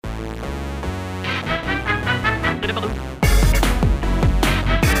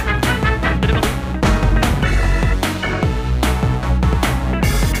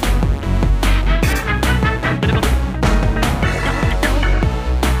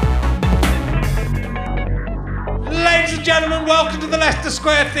Gentlemen, welcome to the Leicester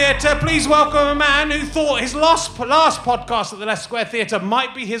Square Theatre. Please welcome a man who thought his last podcast at the Leicester Square Theatre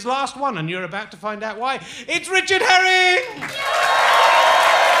might be his last one, and you're about to find out why. It's Richard Herring!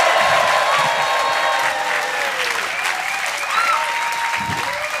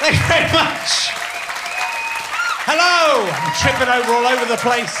 Thank you very much. Hello! I'm tripping over all over the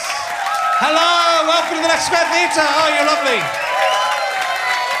place. Hello! Welcome to the Leicester Square Theatre. Oh, you're lovely.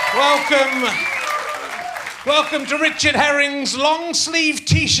 Welcome to Richard Herring's long sleeve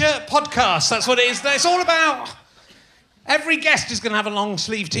t-shirt podcast. That's what it is. It's all about... Every guest is going to have a long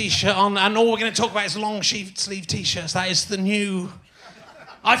sleeve t-shirt on, and all we're going to talk about is long sleeve t-shirts. That is the new...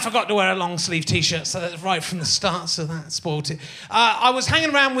 I forgot to wear a long sleeve t-shirt, so that's right from the start, so that spoiled it. I was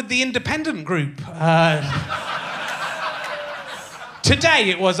hanging around with the independent group. Today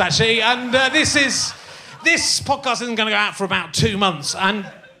it was, actually, and this podcast isn't going to go out for about 2 months, and...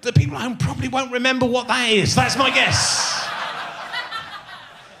 The people at home probably won't remember what that is. That's my guess.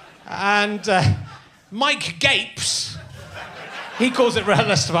 And Mike Gapes, he calls it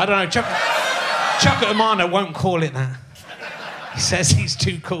RHLSTP. I don't know. Chuck Amano won't call it that. He says he's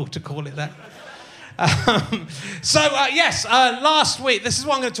too cool to call it that. Last week, this is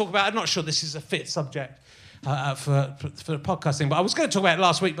what I'm going to talk about. I'm not sure this is a fit subject for podcasting, but I was going to talk about it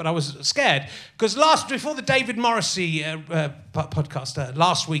last week, but I was scared because before the David Morrissey podcast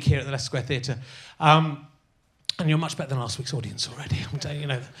last week here at the Leicester Square Theatre, and you're much better than last week's audience already. I'm telling you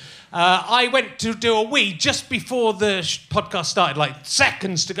that. I went to do a wee just before the podcast started, like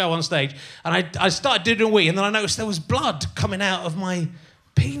seconds to go on stage, and I started doing a wee, and then I noticed there was blood coming out of my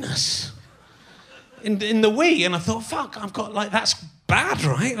penis in the wee, and I thought, fuck, I've got that's bad,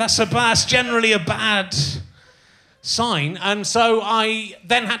 right? That's generally a bad sign. And so I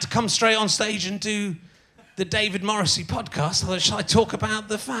then had to come straight on stage and do the David Morrissey podcast. I thought, shall I talk about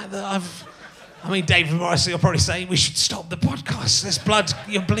the fact that David Morrissey will probably say we should stop the podcast. There's blood,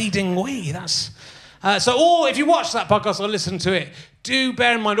 you're bleeding wee. That's if you watch that podcast or listen to it, do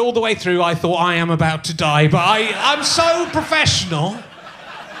bear in mind all the way through I thought I am about to die, but I'm so professional.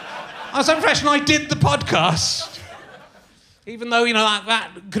 I did the podcast. Even though,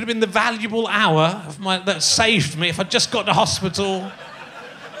 that could have been the valuable hour that saved me if I'd just got to hospital. I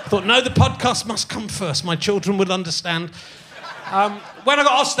thought, no, the podcast must come first. My children would understand. When I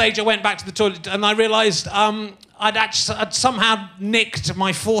got off stage, I went back to the toilet and I realised I'd somehow nicked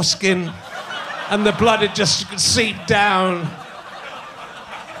my foreskin and the blood had just seeped down.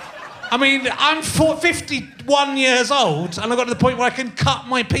 I'm 51 years old and I got to the point where I can cut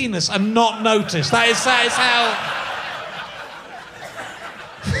my penis and not notice. That is how...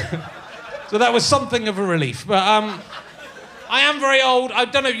 So that was something of a relief. But I am very old. I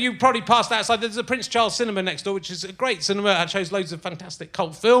don't know, you probably passed outside. There's a Prince Charles cinema next door, which is a great cinema. It shows loads of fantastic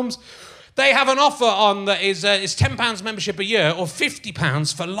cult films. They have an offer on that is £10 membership a year or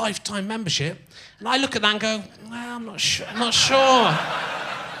 £50 for lifetime membership. And I look at that and go, well, I'm not sure. Not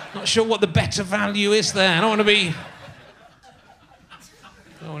sure what the better value is there. I don't want to be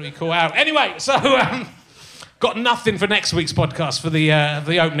caught out. Anyway, so... Got nothing for next week's podcast for the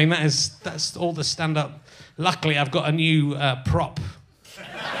opening. That's all the stand-up. Luckily, I've got a new prop.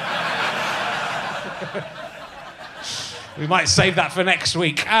 We might save that for next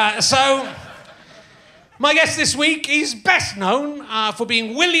week. So, my guest this week is best known for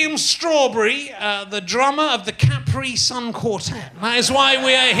being William Strawberry, the drummer of the Capri Sun Quartet. That is why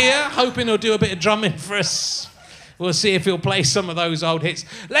we are here, hoping he'll do a bit of drumming for us. We'll see if he'll play some of those old hits.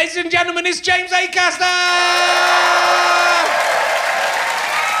 Ladies and gentlemen, it's James Acaster!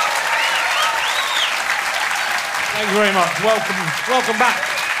 Thank you very much. Welcome back.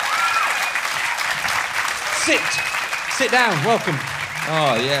 Sit down. Welcome.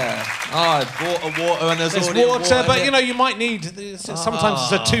 Oh, yeah. I bought a water and there's already water, but you might need...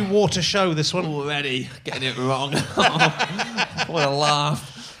 Sometimes it's a two-water show, this one. Already getting it wrong. What a laugh.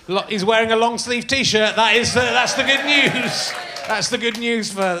 He's wearing a long-sleeve T-shirt. That's the good news. That's the good news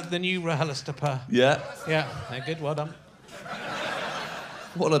for the new RHLSTP. Yeah. Yeah, they're good. Well done.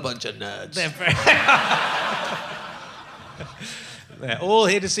 What a bunch of nerds. They're all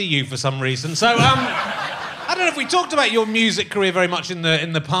here to see you for some reason. So, I don't know if we talked about your music career very much in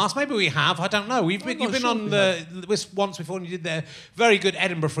the past. Maybe we have. I don't know. You've been on this once before, and you did their very good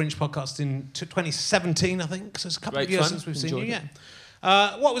Edinburgh Fringe podcast in 2017, I think. So it's a couple of years since we've seen you. Yeah.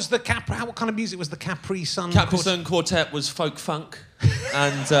 What was the what kind of music was the Capri Sun? Capri Sun Quartet was folk funk,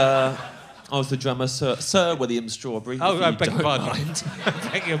 and I was the drummer, Sir William Strawberry. Oh, I beg your pardon.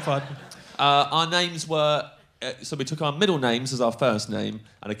 Beg your pardon. Our names were... so we took our middle names as our first name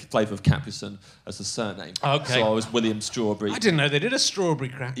and a flavour of Capri Sun as the surname. Okay. So I was William Strawberry. I didn't know they did a strawberry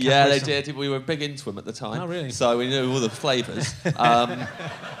crack. Yeah, they did. We were big into them at the time. Oh, really? So we knew all the flavours.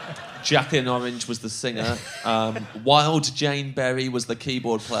 Jacqueline Orange was the singer. Wild Jane Berry was the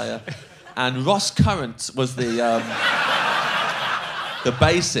keyboard player. And Ross Current was the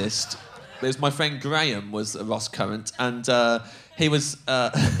bassist. It was my friend Graham was Ross Current. And he was...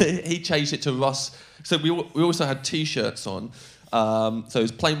 he changed it to Ross... So we also had T-shirts on. So it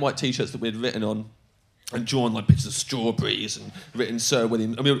was plain white T-shirts that we had written on and drawn like pictures of strawberries and written Sir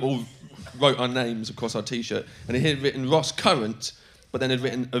William. And we all wrote our names across our T-shirt. And he had written Ross Current, but then had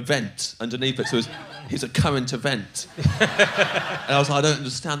written event underneath it. So it's a current event. And I was like, I don't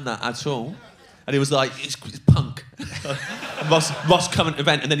understand that at all. And he was like, it's punk. Ross Current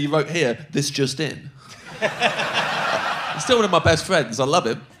event. And then he wrote here, this just in. He's still one of my best friends. I love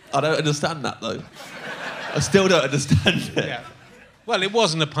him. I don't understand that, though. I still don't understand it. Yeah. Well, it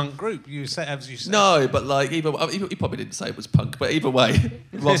wasn't a punk group, as you said. No, but like, he probably didn't say it was punk, but either way,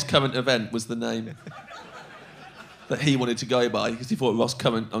 Ross Current Event was the name that he wanted to go by, because he thought Ross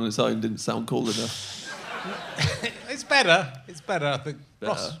Current on its own didn't sound cool enough. It's better, I think.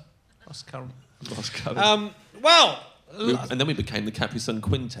 Better. Ross Current. Ross Current. And then we became the Capri Sun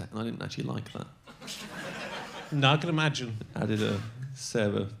Quintet, and I didn't actually like that. No, I can imagine. Added a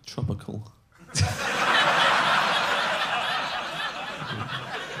Sarah Tropical.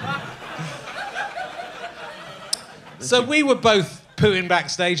 So we were both pooing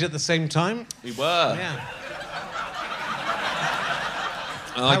backstage at the same time. We were. Yeah.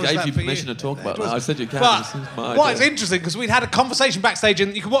 And I gave you permission to talk about that. I said you can. But it's interesting because we'd had a conversation backstage,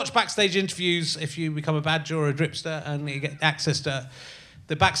 and you can watch backstage interviews if you become a badger or a dripster, and you get access to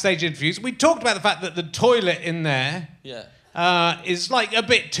the backstage interviews. We talked about the fact that the toilet in there. Yeah. Is like a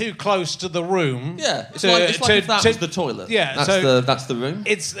bit too close to the room. Yeah, it's like if that was the toilet. Yeah, that's the room.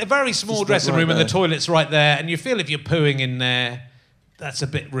 It's a very small dressing room, and the toilet's right there. And you feel if you're pooing in there, that's a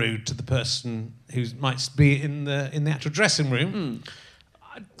bit rude to the person who might be in the actual dressing room.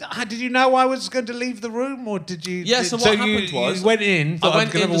 Did you know I was going to leave the room, or did you? Yeah. So what happened was you went in. I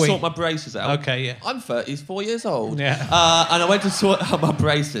went in to sort my braces out. Okay, yeah. I'm 34 years old. Yeah. And I went to sort out my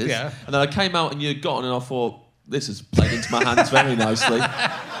braces. Yeah. And then I came out, and you'd gone, and I thought, this has played into my hands very nicely.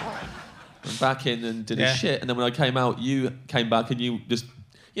 Went back in and did his shit. And then when I came out, you came back and you just,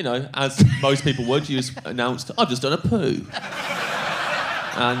 as most people would, you just announced, I've just done a poo.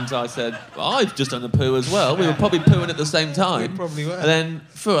 And I said, I've just done a poo as well. We were probably pooing at the same time. We probably were. And then,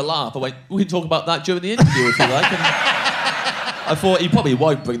 for a laugh, I went, we can talk about that during the interview if you like. And I thought he probably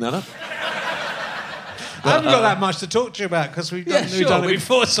won't bring that up. I haven't got that much to talk to you about because we've done it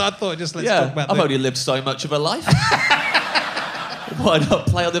before, so I thought let's talk about that. I've only lived so much of a life. Why not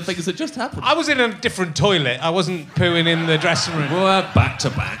play on the things that just happened? I was in a different toilet. I wasn't pooing in the dressing room. We're back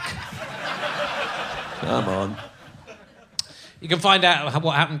to back. Come on. You can find out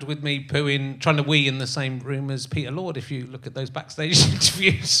what happened with me trying to wee in the same room as Peter Lord if you look at those backstage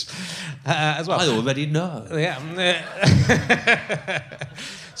interviews as well. I already know. Yeah.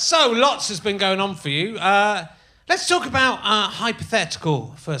 So, lots has been going on for you. Let's talk about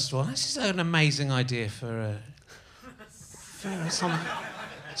hypothetical, first of all. This is an amazing idea for some...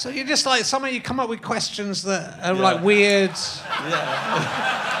 So you're just like, somehow you come up with questions that are like weird.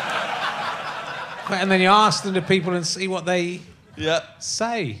 Yeah. And then you ask them to people and see what they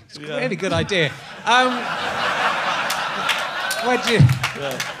say. It's a really good idea. Where'd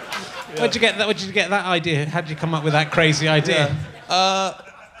you get that idea? How did you come up with that crazy idea?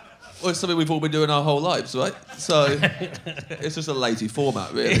 Well, it's something we've all been doing our whole lives, right? So it's just a lazy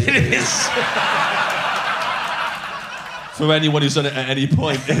format, really. It is. For anyone who's done it at any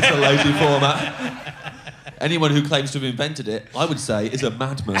point, it's a lazy format. Anyone who claims to have invented it, I would say, is a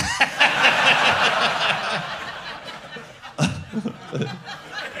madman.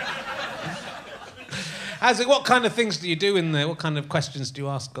 What kind of things do you do in there? What kind of questions do you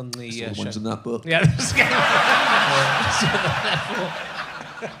ask on the show? One's in that book. Yeah.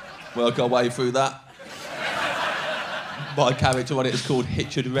 Work our way through that. My character on it is called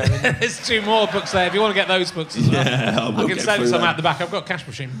Hitchard Rerin. There's 2 more books there if you want to get those books as well. Yeah, I can send some out the back. I've got a cash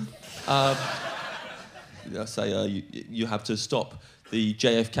machine. I say you have to stop the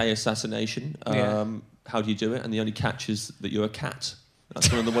JFK assassination. How do you do it? And the only catch is that you're a cat. That's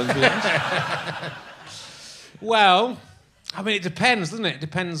one of the ones we asked. Well, I mean, it depends, doesn't it? It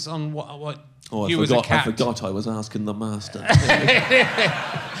depends on what Oh, you as a I cat. forgot I was asking the master.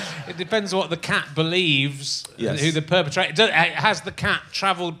 It depends what the cat believes, Yes. who the perpetrator... Has the cat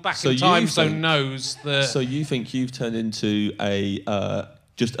travelled back in time knows the... So you think you've turned into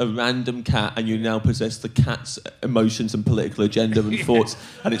just a random cat and you now possess the cat's emotions and political agenda and thoughts,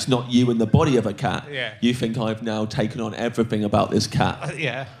 and it's not you in the body of a cat. Yeah. You think I've now taken on everything about this cat.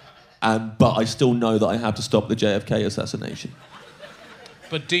 Yeah. But I still know that I have to stop the JFK assassination.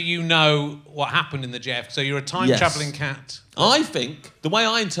 But do you know what happened in the JFK? So you're a time-travelling cat. I think, the way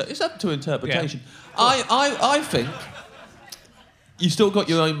I interpret... It's up to interpretation. Yeah. I think you've still got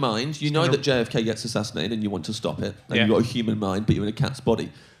your own mind. You know that JFK gets assassinated and you want to stop it. And you've got a human mind, but you're in a cat's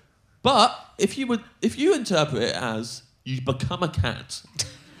body. But if you interpret it as you become a cat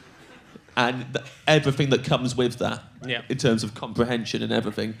and everything that comes with that, in terms of comprehension and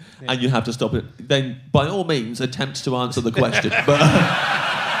everything, and you have to stop it, then by all means attempt to answer the question. But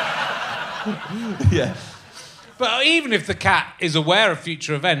yeah. But even if the cat is aware of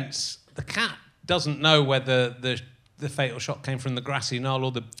future events, the cat doesn't know whether the fatal shot came from the grassy knoll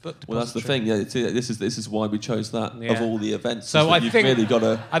or the book depository. Well, that's the thing. Yeah, this is why we chose that of all the events. So I think really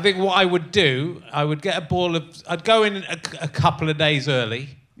gotta... I think what I would do, I would get a ball of... I'd go in a couple of days early.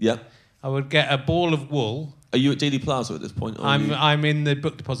 Yeah. I would get a ball of wool. Are you at Dealey Plaza at this point? I'm in the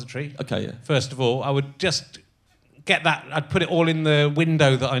book depository. Okay, yeah. First of all, I would just get that. I'd put it all in the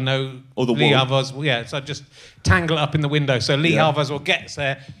window that I know. Or the Lee wall. Harvaz. Yeah, so I'd just tangle it up in the window. So Lee Harvaz gets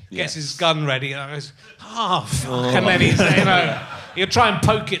there, gets his gun ready, and I goes, fuck. And then he'll try and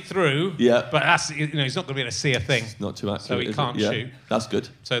poke it through. Yeah. But that's he's not going to be able to see a thing. It's not too accurate. So he can't shoot. That's good.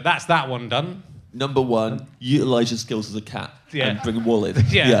 So that's that one done. Number one, utilise your skills as a cat and bring wool in.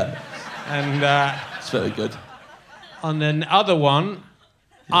 Yeah. And it's very good. On the other one,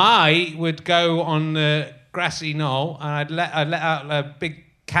 I would go on the grassy knoll and I'd let out a big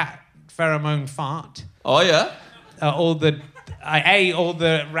cat pheromone fart. Oh yeah. All the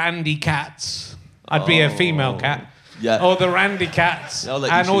randy cats. I'd be a female cat. Yeah. All the randy cats,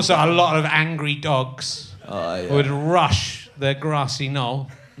 and also a lot of angry dogs would rush the grassy knoll.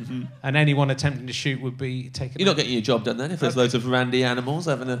 Mm-hmm. And anyone attempting to shoot would be taken. You're not getting your job done then if there's loads of randy animals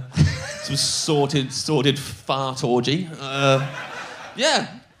having some sordid fart orgy. Yeah,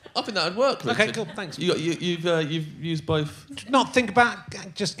 I think that would work. Richard. Okay, cool, thanks. You've used both. Not think about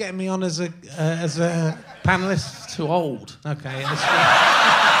just getting me on as a panelist. It's too old. Okay.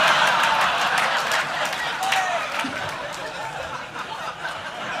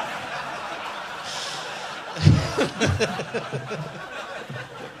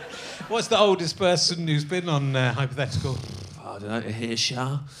 What's the oldest person who's been on Hypothetical? I don't know,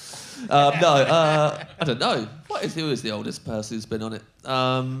 Hirsha. No, I don't know. Who is the oldest person who's been on it?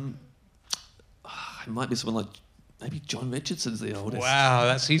 It might be someone like, maybe John Richardson's the oldest.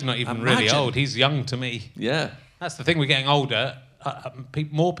 Wow, he's not even really old. He's young to me. Yeah. That's the thing, we're getting older.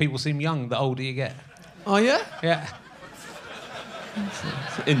 More people seem young the older you get. Oh, yeah? Yeah.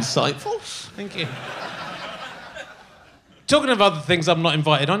 Insightful. Thank you. Talking of other things I'm not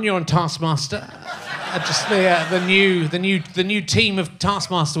invited on, you're on Taskmaster. Just the new team of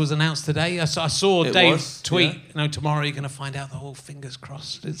Taskmaster was announced today. I saw Dave tweet. Yeah. Tomorrow you're going to find out the whole. Fingers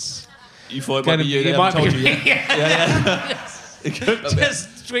crossed. You thought it might be you. They haven't told you yet. Yeah.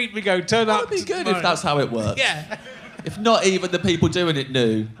 Just tweet me. Turn up. That'd be good if that's how it works. Yeah. If not even the people doing it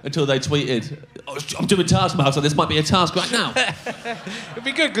knew until they tweeted, I'm doing Taskmaster, this might be a task right now. It'd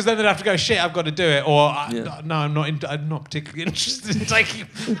be good because then they'd have to go, shit, I've got to do it. Or, no, I'm not particularly interested in taking...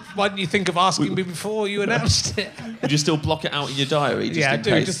 Why didn't you think of asking me before you announced it? Would you still block it out in your diary? Just in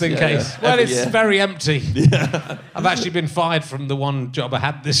case? Just in case. Well, it's very empty. Yeah. I've actually been fired from the one job I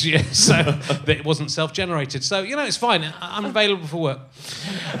had this year, so that it wasn't self-generated. So, it's fine. I'm available for work.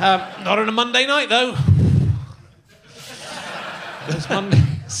 Not on a Monday night, though.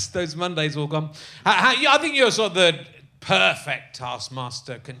 Those Mondays all gone. I think you're sort of the perfect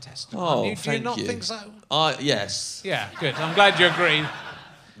Taskmaster contestant. Oh, Do you not think so? Yes. Yeah, good. I'm glad you agree.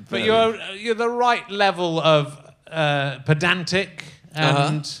 But you're the right level of pedantic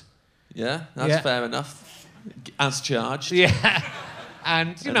and... Yeah, that's fair enough. As charged. Yeah.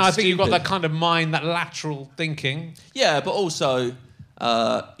 And, I think you've got that kind of mind, that lateral thinking. Yeah, but also,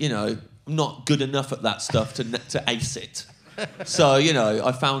 not good enough at that stuff to ace it. So,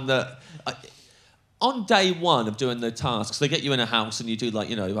 I found that on day one of doing the tasks, they get you in a house and you do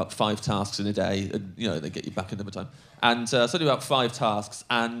about 5 tasks in a day and, they get you back in the time. And so I do about 5 tasks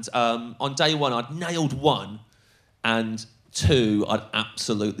and on day one I'd nailed one and 2, I'd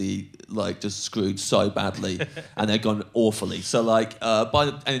absolutely just screwed so badly, and they'd gone awfully. So by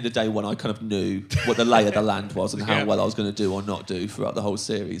the end of the day 1, I kind of knew what the lay of the land was and how well I was going to do or not do throughout the whole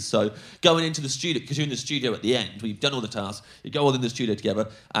series. So going into the studio, because you're in the studio at the end, when you've done all the tasks, you go all in the studio together,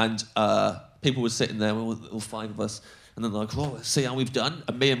 and people were sitting there, all 5 of us, and then let's see how we've done.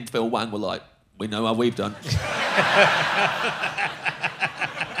 And me and Phil Wang were like, we know how we've done.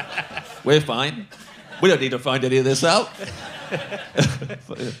 We're fine. We don't need to find any of this out.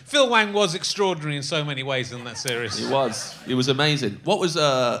 Phil Wang was extraordinary in so many ways in that series. He was. He was amazing. What was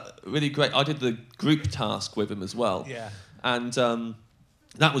really great, I did the group task with him as well. Yeah. And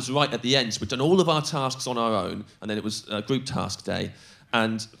that was right at the end. So we'd done all of our tasks on our own, and then it was group task day.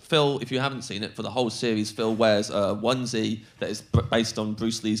 And Phil, if you haven't seen it, for the whole series, Phil wears a onesie that is based on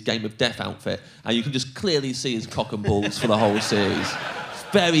Bruce Lee's Game of Death outfit. And you can just clearly see his cock and balls for the whole series. It's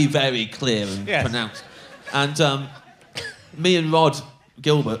very, very clear and pronounced. And me and Rod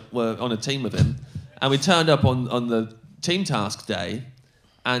Gilbert were on a team with him, and we turned up on the team task day,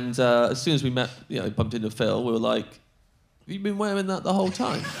 and as soon as we met, bumped into Phil, we were like, have you been wearing that the whole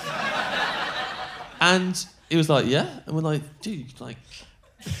time? And he was like, yeah. And we're like, dude,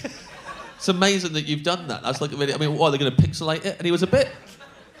 it's amazing that you've done that. That's really, what, are they going to pixelate it? And he was a bit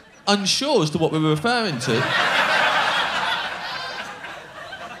unsure as to what we were referring to.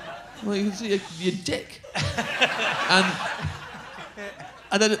 Well, you can see your dick.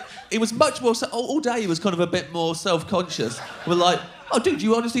 And then he was much more... All day he was kind of a bit more self-conscious. We're like, oh, dude,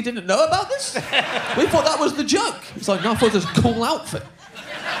 you honestly didn't know about this? We thought that was the joke. It's like, no, I thought it was a cool outfit.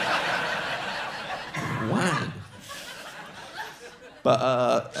 Wow.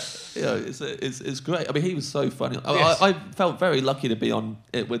 But, it's great. He was so funny. Yes. I felt very lucky to be on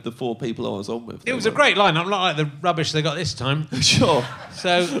it with the 4 people I was on with. It was a great lineup, not like the rubbish they got this time. Sure.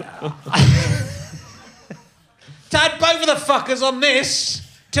 So... Tad both of the fuckers on this.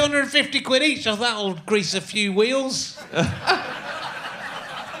 250 quid each. Oh, that'll grease a few wheels.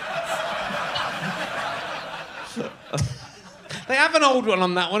 They have an old one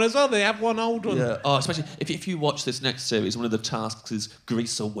on that one as well. They have one old one. Yeah. Oh, especially if you watch this next series, one of the tasks is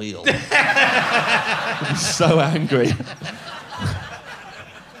grease a wheel. I'll be so angry.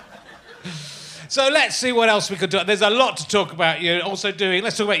 So let's see what else we could do. There's a lot to talk about. You're also doing...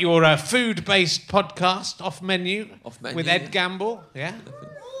 Let's talk about your food-based podcast, Off Menu. Off Menu, with Ed Gamble. Yeah.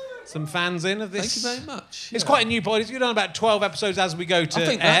 Some fans in of this. Thank you very much. It's quite a new podcast. You've done about 12 episodes as we go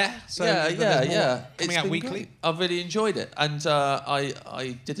to air. So yeah. Coming out weekly. Great. I've really enjoyed it. And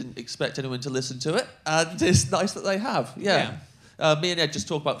I didn't expect anyone to listen to it. And it's nice that they have. Yeah. Me and Ed just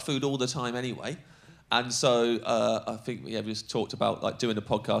talk about food all the time anyway. And so I think we just talked about doing a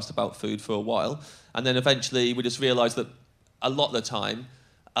podcast about food for a while, and then eventually we just realised that a lot of the time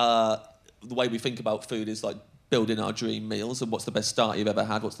the way we think about food is building our dream meals and what's the best start you've ever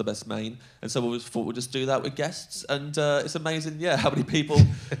had, what's the best main, and so we thought we'd just do that with guests, and it's amazing, how many people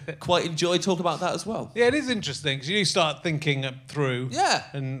quite enjoy talking about that as well. Yeah, it is interesting because you start thinking through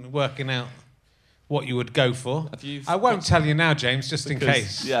and working out what you would go for. I won't tell you now, James, just in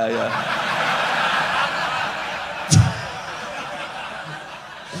case. Yeah.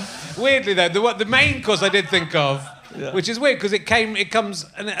 Weirdly, though, the main course I did think of, which is weird because it comes,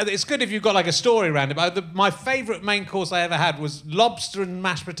 and it's good if you've got a story around it. But my favourite main course I ever had was lobster and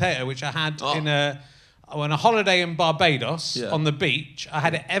mashed potato, which I had on a holiday in Barbados on the beach. I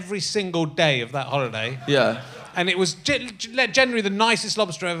had it every single day of that holiday. Yeah. And it was generally the nicest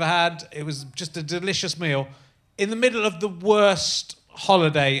lobster I ever had. It was just a delicious meal in the middle of the worst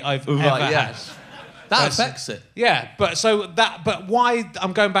holiday I've ever had. That affects it. Yeah, but why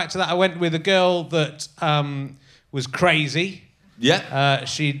I'm going back to that, I went with a girl that was crazy. Yeah.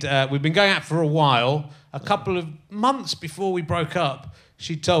 We'd been going out for a while. A couple of months before we broke up,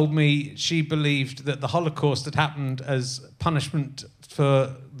 she told me she believed that the Holocaust had happened as punishment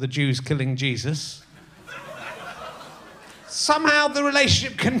for the Jews killing Jesus. Somehow the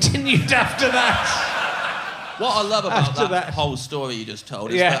relationship continued after that. What I love about that whole story you just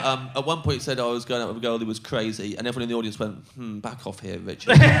told is that at one point you said I was going out with a girl who was crazy, and everyone in the audience went, back off here,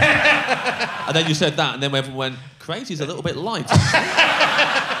 Richard. And then you said that, and then everyone went, crazy's a little bit light.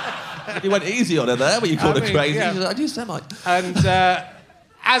 You went easy on her there, but you called her crazy. Yeah. Like, I do like. And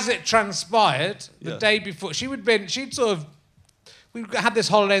as it transpired, the day before, we had this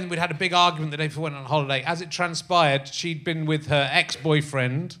holiday and we'd had a big argument the day before we went on holiday. As it transpired, she'd been with her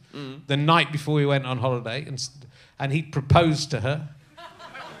ex-boyfriend the night before we went on holiday, and he'd proposed to her.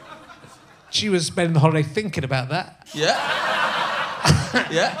 She was spending the holiday thinking about that. Yeah.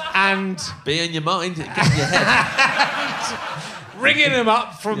 Yeah. And... Be in your mind, get in your head. Ringing him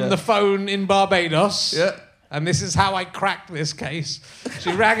up from the phone in Barbados. Yeah. and this is how I cracked this case.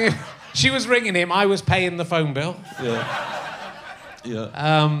 She rang him. She was ringing him. I was paying the phone bill. Yeah.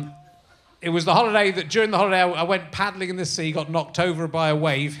 It was the holiday that during the holiday I went paddling in the sea, got knocked over by a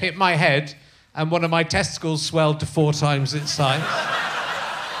wave, hit my head, and one of my testicles swelled to 4 times its size.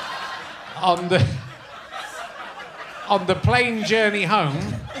 On the plane journey home,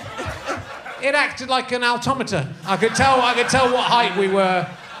 it acted like an altimeter. I could tell what height we were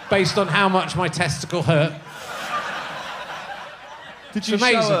based on how much my testicle hurt. Did you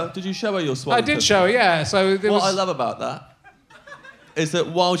show her your swollen I did show her, yeah. So what I love about that is that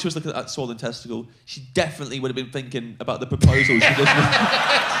while she was looking at that swollen testicle, she definitely would have been thinking about the proposal she did.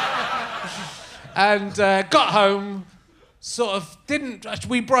 And got home, sort of didn't...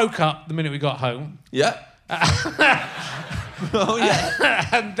 We broke up the minute we got home. Yeah. Oh, yeah.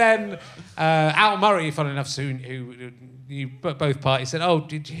 And then Al Murray, funny enough, who both parties said, oh,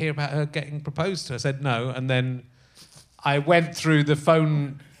 did you hear about her getting proposed to? I said no. And then I went through the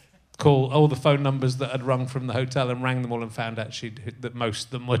phone call, all the phone numbers that had rung from the hotel, and rang them all and found out that most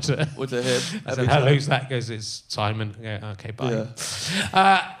of them were to him. I said, hello, who's that? He goes, it's Simon. Yeah, okay, bye.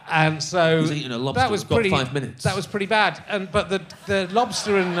 Yeah. And so he was eating a lobster. That was got 5 minutes. That was pretty bad. But the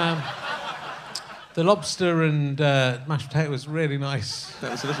lobster and mashed potato was really nice.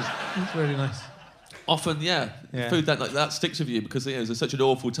 That was delicious. It was really nice. Often, food that sticks with you because it was such an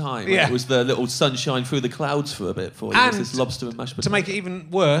awful time. Yeah. It was the little sunshine through the clouds for a bit for you. And it was this lobster and mashed potato. To make it even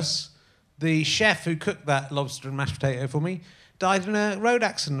worse, the chef who cooked that lobster and mashed potato for me died in a road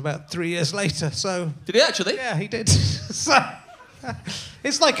accident about 3 years later. So did he actually? Yeah, he did. So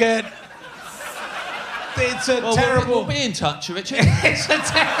it's like a. It's a terrible. We'll be in touch, Richard. It's a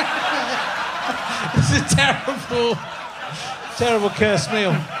terrible cursed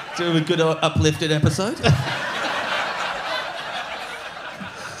meal. Do a good uplifted episode.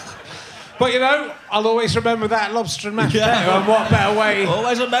 But, you know, I'll always remember that lobster and mashed potato, and what better way...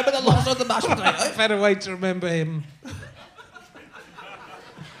 Always remember the lobster and the mashed potato. Better way to remember him.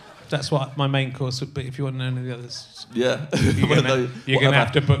 That's what my main course would be, if you want to know any of the others. Yeah. You're going to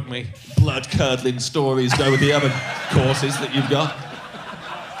have to book me. Blood-curdling stories go with the other courses that you've got.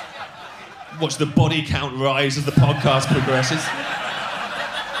 Watch the body count rise as the podcast progresses.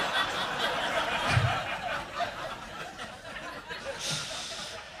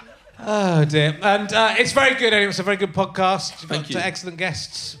 Oh, dear. And it's very good, anyway. It's a very good podcast. Thank you. Excellent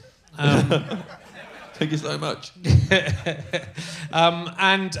guests. Thank you so much.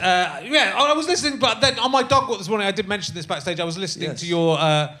 I was listening, but then on my dog walk this morning, I did mention this backstage. I was listening to your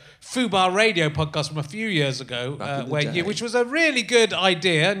Fubar Radio podcast from a few years ago, which was a really good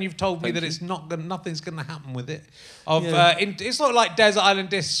idea, and you've told me that it's nothing's going to happen with it. It's not like Desert Island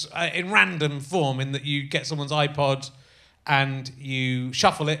Discs in random form, in that you get someone's iPod and you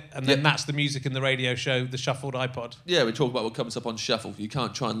shuffle it, and then that's the music in the radio show, the shuffled iPod. Yeah, we talk about what comes up on shuffle. You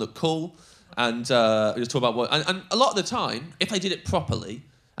can't try and look cool, and we just talk about what... And a lot of the time, if they did it properly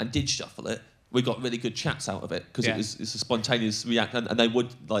and did shuffle it, we got really good chats out of it, because it's a spontaneous reaction, and they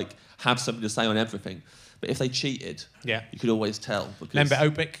would like have something to say on everything. But if they cheated, you could always tell. Lembit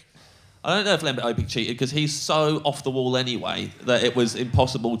Opik. I don't know if Lembit Opik cheated, because he's so off the wall anyway that it was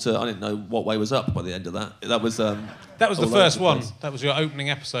impossible to... I didn't know what way was up by the end of that. That was the first one. That was your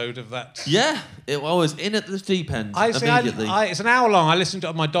opening episode of that. Yeah, I was in at the deep end immediately. It's an hour long. I listened to it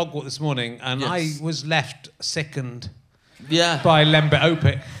on my dog walk this morning, and I was left sickened by Lembit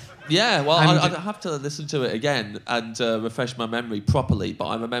Opik. Yeah, well, I'd have to listen to it again and refresh my memory properly, but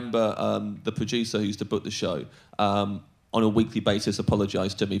I remember the producer who used to book the show... on a weekly basis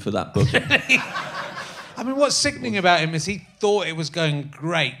apologised to me for that booking. I mean, what's sickening about him is he thought it was going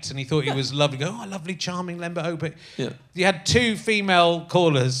great, and he thought he was lovely. Go, lovely, charming Lembit Opik. Yeah. You had 2 female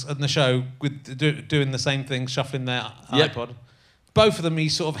callers on the show with doing the same thing, shuffling their iPod. Both of them he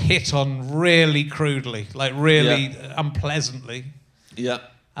sort of hit on really crudely, like really unpleasantly. Yeah.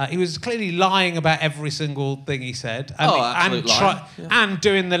 He was clearly lying about every single thing he said. And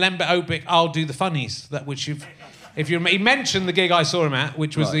doing the Lembit Opik, I'll do the funnies, which you've... he mentioned the gig I saw him at,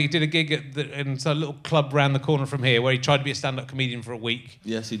 which was he did a gig in a little club round the corner from here, where he tried to be a stand-up comedian for a week.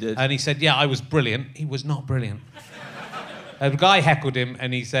 Yes, he did. And he said, I was brilliant. He was not brilliant. A guy heckled him,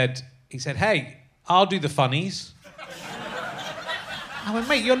 and he said, hey, I'll do the funnies. I went,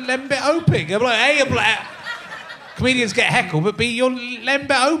 mate, you're Lembit Opik. I'm like, comedians get heckled, but you're Lembit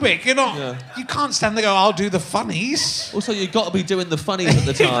Opik. You're not. Yeah. You can't stand there and go, I'll do the funnies. Also, you've got to be doing the funnies at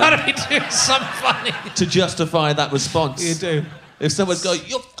the time. You've got to be doing some funny to justify that response. You do. If someone's going,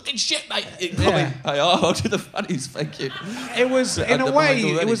 "You're fucking shit, mate," it probably, hey, I'll do the funnies, thank you. It was, in a way,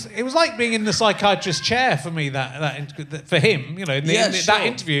 it was like being in the psychiatrist's chair for me. That for him, you know, that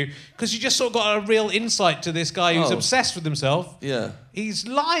interview, because you just sort of got a real insight to this guy who's obsessed with himself. Yeah. He's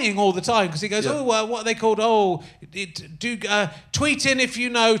lying all the time because he goes, what are they called? Tweet in if you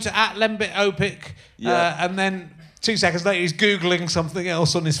know to @Lembit Opik, and then 2 seconds later he's Googling something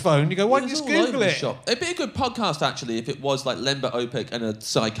else on his phone. You go, why don't you just Google it? It'd be a good podcast, actually, if it was like Lembit Opik and a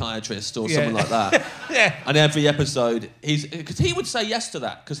psychiatrist or something like that. Yeah. And every episode, because he would say yes to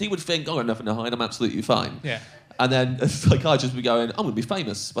that, because he would think, I've got nothing to hide, I'm absolutely fine. Yeah. And then a psychiatrist would be going, I'm going to be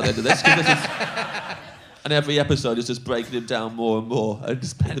famous by the end of this. And every episode is just breaking him down more and more and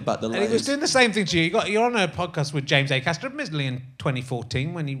just paying about the layers. And he was doing the same thing to you. You're on a podcast with James Acaster, admittedly in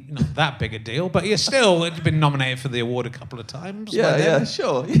 2014, when you're not that big a deal, but you've been nominated for the award a couple of times. Yeah,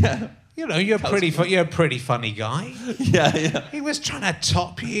 sure, yeah. You know, you're a pretty funny guy. Yeah. He was trying to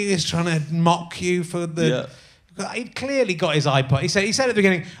top you. He was trying to mock you for the... Yeah. He'd clearly got his iPod. He said at the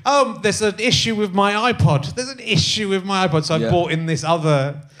beginning, there's an issue with my iPod. There's an issue with my iPod, so I bought in this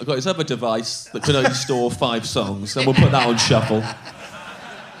other... I got his other device that could only store 5 songs, and we'll put that on shuffle.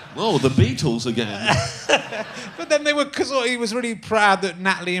 Oh, the Beatles again. But then because he was really proud that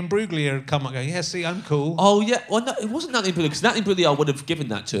Natalie and Bruglia had come up and go, yeah, see, I'm cool. Oh, yeah. Well, no, it wasn't Natalie and Bruglia, because Natalie and Bruglia, I would have given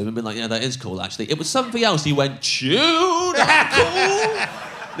that to him and been like, yeah, that is cool, actually. It was something else. He went, dude, I'm cool.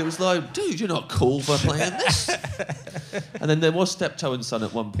 And it was like, dude, you're not cool for playing this. And then there was Steptoe and Son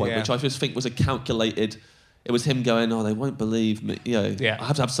at one point, which I just think was a calculated... It was him going, they won't believe me. I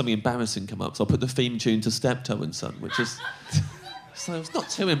have to have something embarrassing come up, so I'll put the theme tune to Steptoe and Son, which is... So it's not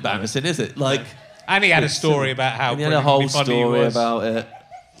too embarrassing, is it? And he had a story about how... He had a whole story about it.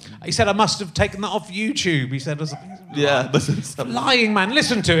 He said, I must have taken that off YouTube. He said, lying, man.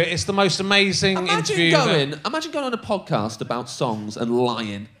 Listen to it. It's the most amazing interview. Imagine going on a podcast about songs and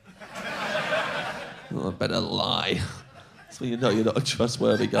lying. I better lie. So you know you're not a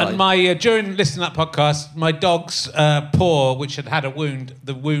trustworthy guy. And during listening to that podcast, my dog's paw, which had a wound,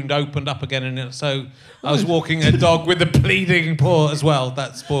 the wound opened up again, and so I was walking a dog with a bleeding paw as well.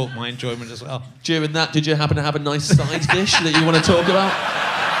 That spoilt my enjoyment as well. During that, did you happen to have a nice side dish that you want to talk about?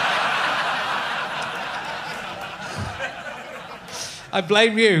 I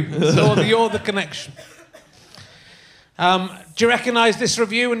blame you. You're the connection. Do you recognise this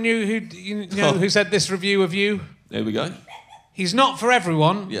review and who said this review of you? There we go. He's not for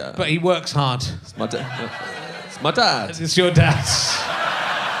everyone, but he works hard. It's my dad. It's my dad. It's your dad.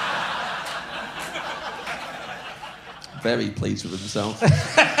 Very pleased with himself.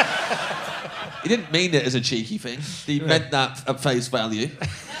 He didn't mean it as a cheeky thing. He meant that at face value.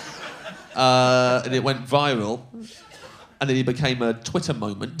 And it went viral. And then he became a Twitter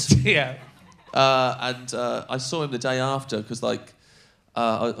moment. Yeah. And I saw him the day after, because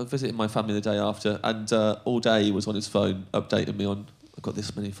I visited my family the day after, and all day he was on his phone updating me on, I've got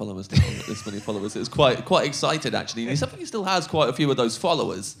this many followers now, I've got this many followers. It was quite excited, actually. He still has quite a few of those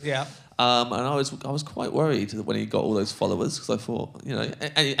followers. Yeah. And I was quite worried when he got all those followers, because I thought,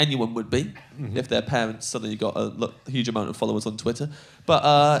 anyone would be if their parents suddenly got a huge amount of followers on Twitter.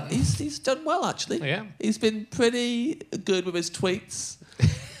 But he's done well, actually. Yeah. He's been pretty good with his tweets.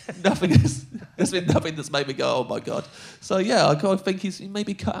 There's been nothing that's made me go, oh my God. So yeah, I kind of think he's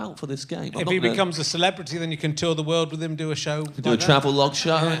maybe cut out for this game. If he becomes a celebrity, then you can tour the world with him, do a show. Do a travel log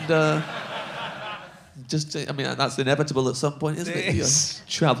show and that's inevitable at some point, isn't it? You're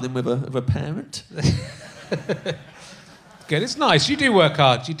travelling with a parent. Good, it's nice. You do work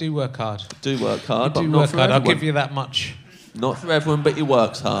hard. Do work hard, but not for everyone. I'll give you that much. Not for everyone, but he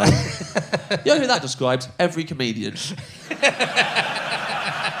works hard. You know who that describes? Every comedian.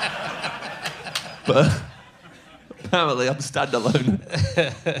 But apparently I'm standalone.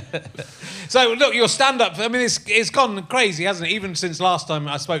 So look, your stand-up, I mean, it's gone crazy, hasn't it? Even since last time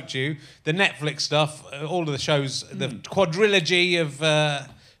I spoke to you, the Netflix stuff, all of the shows, the quadrilogy of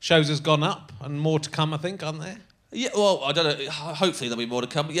shows has gone up, and more to come, I think, aren't there? Yeah, well, I don't know. Hopefully there'll be more to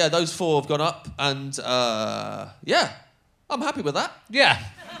come. Yeah, those 4 have gone up, and I'm happy with that. Yeah.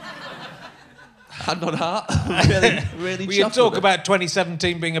 Hand on heart. really well, you talk about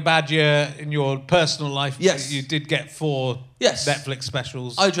 2017 being a bad year in your personal life. Yes. You did get 4 Netflix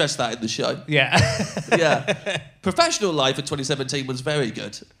specials. I addressed that in the show. Yeah. Yeah. Professional life in 2017 was very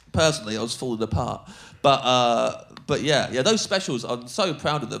good. Personally, I was falling apart. But yeah, those specials, I'm so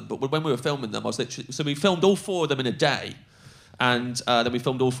proud of them. But when we were filming them, I was literally... So we filmed all 4 of them in a day. And then we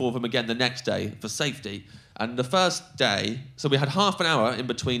filmed all 4 of them again the next day for safety. And the first day... So we had half an hour in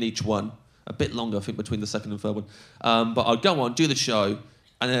between each one. A bit longer, I think, between the second and third one. But I'd go on, do the show,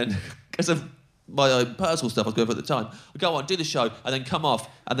 and then, because of my own personal stuff I was going for at the time. I go on, do the show, and then come off,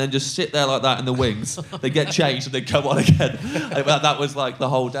 and then just sit there like that in the wings. They get changed, and then come on again. And that was like the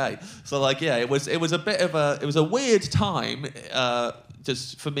whole day. So like, yeah, it was a weird time.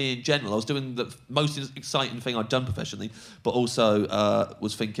 Just for me in general, I was doing the most exciting thing I'd done professionally, but also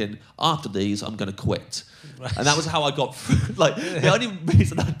was thinking, after these, I'm going to quit. Right. And that was how I got through. Like, the only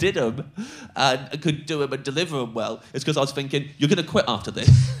reason I did them and could do them and deliver them well is because I was thinking, you're going to quit after this,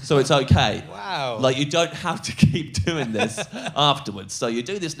 so it's okay. Wow. Like, you don't have to keep doing this afterwards. So you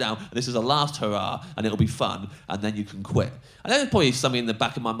do this now, and this is a last hurrah, and it'll be fun, and then you can quit. And then there's probably something in the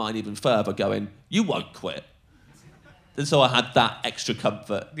back of my mind even further going, you won't quit. And so I had that extra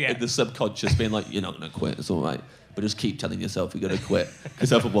comfort in the subconscious being like, you're not going to quit, it's all right. But just keep telling yourself you're going to quit,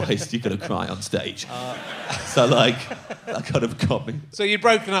 because otherwise you're going to cry on stage. So, like, that kind of got me. So you'd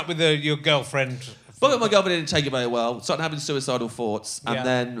broken up with your girlfriend? But my girlfriend didn't take it very well. Started having suicidal thoughts. And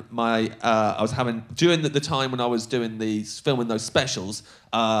then I was having, during the time when I was doing filming those specials,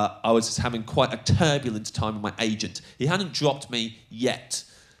 I was just having quite a turbulent time with my agent. He hadn't dropped me yet.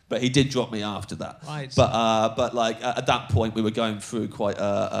 But he did drop me after that. Right. But like at that point, we were going through quite.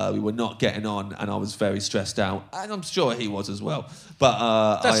 We were not getting on, and I was very stressed out, and I'm sure he was as well.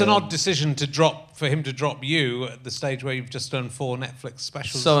 But that's an odd decision for him to drop you at the stage where you've just done 4 Netflix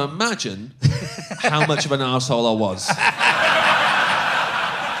specials. So imagine how much of an arsehole I was.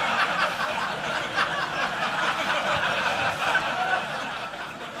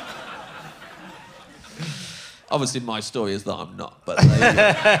 Obviously, my story is that I'm not, but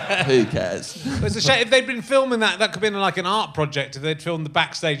who cares? It's a shame. If they'd been filming that could have been like an art project. If they'd filmed the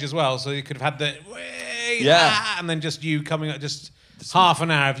backstage as well, so you could have had and then just you coming up, just half an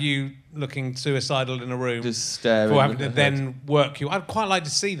hour of you looking suicidal in a room. Just staring. Before having to then work you. I'd quite like to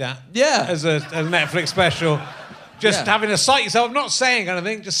see that. Yeah. As a Netflix special. Just having to psych yourself, I'm not saying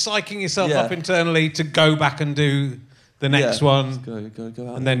anything, just psyching yourself up internally to go back and do the next one. Go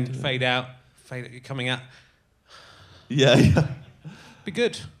out and then fade out, you're coming out. Yeah. Be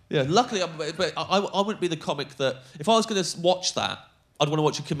good. Yeah, luckily, but I wouldn't be the comic that... If I was going to watch that, I'd want to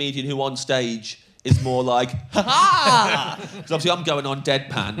watch a comedian who on stage is more like, ha-ha! Because obviously I'm going on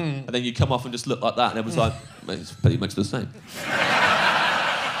deadpan, and then you come off and just look like that, and everyone's like, it's pretty much the same.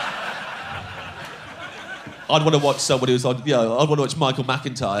 I'd want to watch somebody who's on... I'd want to watch Michael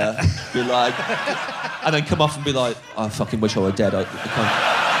McIntyre, be like... And then come off and be like, I fucking wish I were dead. I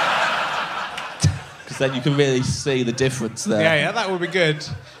can't... Then you can really see the difference there. Yeah, that would be good.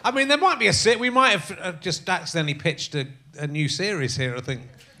 I mean, there might be we might have just accidentally pitched a new series here, I think.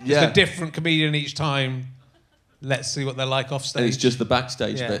 Just a different comedian each time. Let's see what they're like off stage. And it's just the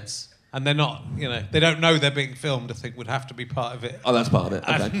backstage bits. And they're not, they don't know they're being filmed, I think, would have to be part of it. Oh, that's part of it.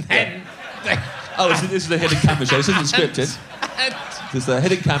 Okay. And then this is a hidden camera show. This isn't scripted. This is a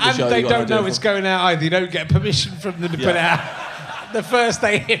hidden camera show. And they don't know it's going out either. You don't get permission from them to put it out. The first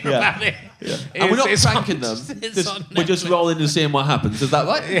they hear about it. Yeah. And we're not pranking them. We're just rolling and seeing what happens. Is that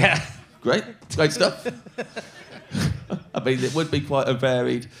right? Yeah. Great stuff. I mean, it would be quite a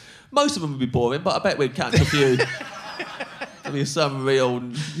varied... Most of them would be boring, but I bet we'd catch a few. There'd be some real...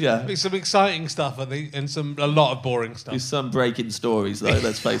 There'd be some exciting stuff, I think, and a lot of boring stuff. There'd be some breaking stories, though,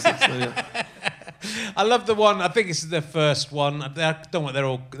 let's face it. So, I love the one, I think it's the first one. I don't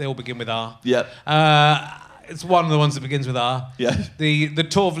know, they all begin with R. Yeah. It's one of the ones that begins with R. Yeah. The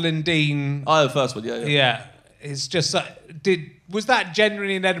Torvill and Dean. Oh, the first one, yeah. Yeah. It's just was that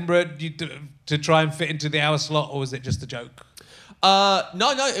genuinely in Edinburgh to try and fit into the hour slot, or was it just a joke? No,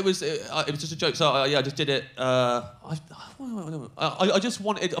 it was just a joke. So I just did it. I just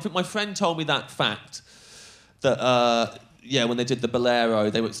wanted. I think my friend told me that fact that when they did the Bolero,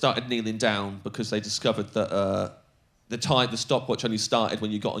 they started kneeling down because they discovered that the stopwatch only started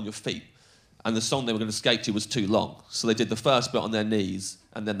when you got on your feet. And the song they were going to skate to was too long. So they did the first bit on their knees,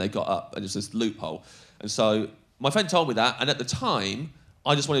 and then they got up, and it's this loophole. And so my friend told me that, and at the time,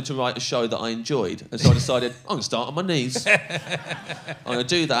 I just wanted to write a show that I enjoyed. And so I decided, I'm going to start on my knees. I'm going to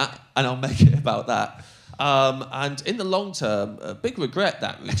do that, and I'll make it about that. And in the long term, a big regret,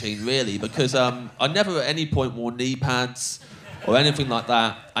 that routine, really, because I never at any point wore knee pads or anything like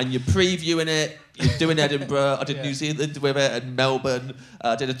that. And you're previewing it, you're doing Edinburgh, I did New Zealand with it, and Melbourne,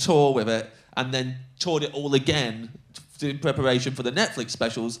 I did a tour with it. And then toured it all again in preparation for the Netflix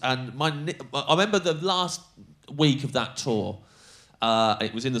specials. And I remember the last week of that tour,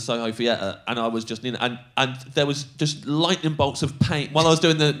 it was in the Soho Theatre, and I was just kneeling, and there was just lightning bolts of pain. While I was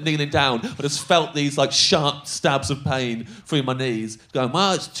doing the kneeling down, I just felt these like sharp stabs of pain through my knees, going,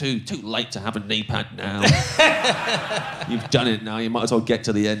 well, it's too late to have a knee pad now. You've done it now, you might as well get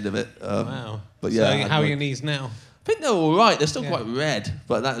to the end of it. Wow. But yeah. So how are your knees now? I think they're all right. They're still quite red,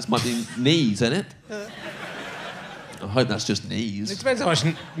 but that might be knees, isn't it? I hope that's just knees. It depends how much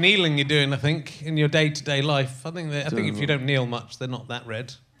kneeling you're doing, I think, in your day-to-day life. I think if you don't kneel much, they're not that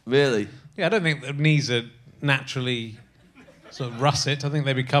red. Really? Yeah, I don't think the knees are naturally sort of russet. I think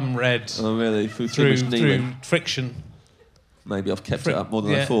they become red. Oh, really? Through friction. Maybe I've kept it up more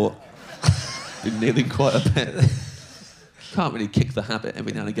than I thought. Been kneeling quite a bit. Can't really kick the habit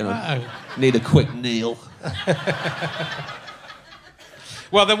every now and again. I need a quick kneel.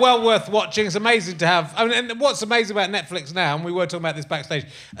 Well, they're well worth watching. It's amazing to have... I mean, and what's amazing about Netflix now, and we were talking about this backstage,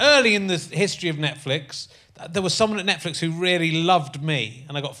 early in the history of Netflix, there was someone at Netflix who really loved me,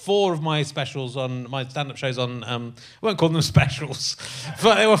 and I got 4 of my specials on... my stand-up shows on... I won't call them specials,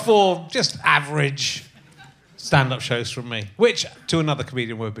 but they were 4 just average stand-up shows from me, which to another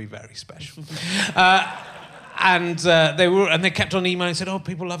comedian would be very special. And they kept on emailing and said, "Oh,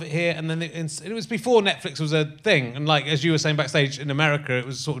 people love it here." And then it was before Netflix was a thing. And like as you were saying backstage in America, it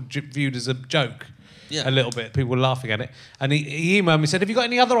was sort of viewed as a joke, a little bit. People were laughing at it. And he emailed me, said, "Have you got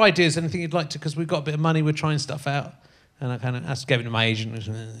any other ideas? Anything you'd like to? Because we've got a bit of money, we're trying stuff out." And I kind of gave it to my agent.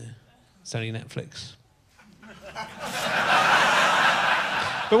 And it's only Netflix.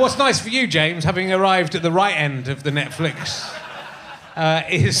 But what's nice for you, James, having arrived at the right end of the Netflix,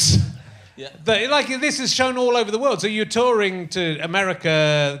 is. Yeah. This is shown all over the world. So you're touring to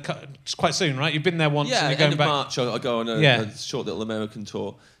America quite soon, right? You've been there once. Yeah, and you're going end back. of March I go on a short little American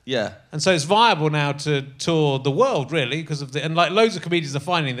tour. Yeah. And so it's viable now to tour the world, really, because of and like loads of comedians are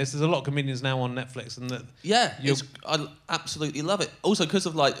finding this. There's a lot of comedians now on Netflix, and I absolutely love it. Also, because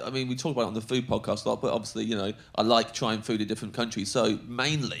of we talk about it on the food podcast a lot, but obviously, I like trying food in different countries. So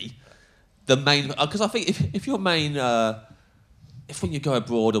mainly, because I think if your main if when you go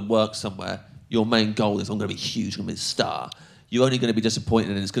abroad and work somewhere, your main goal is I'm going to be huge, I'm going to be a star, you're only going to be disappointed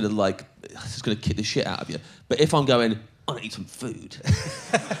and it's going to kick the shit out of you. But if I'm going, I want to eat some food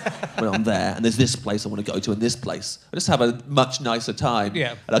when I'm there, and there's this place I want to go to and this place, I just have a much nicer time.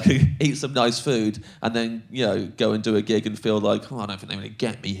 Yeah. And I can eat some nice food and then, go and do a gig and feel like, I don't think they're going to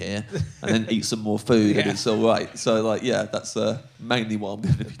get me here, and then eat some more food and it's all right. So, that's mainly what I'm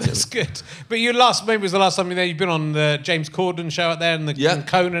going to be doing. That's good. But maybe was the last time you were there, you've been on the James Corden show out there and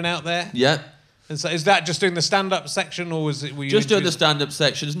Conan out there? Yeah. And so is that just doing the stand-up section, or was it... Were you just doing the stand-up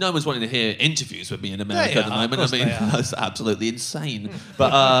sections? No one's wanting to hear interviews with me in America at the moment. That's absolutely insane.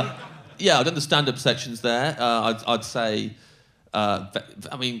 But, I've done the stand-up sections there. I'd say...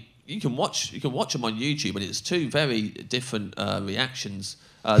 you can watch them on YouTube, and it's 2 very different reactions.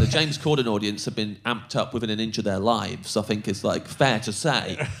 The James Corden audience have been amped up within an inch of their lives, I think is, fair to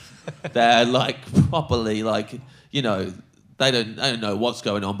say. They're, properly, They don't know what's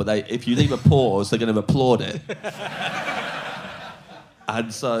going on, but if you leave a pause, they're going to applaud it.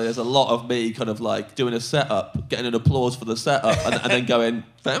 And so there's a lot of me kind of doing a setup, getting an applause for the setup, and then going,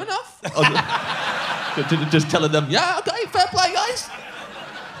 fair enough. Just telling them, yeah, okay, fair play, guys.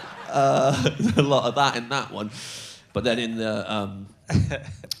 There's a lot of that in that one. But then in the...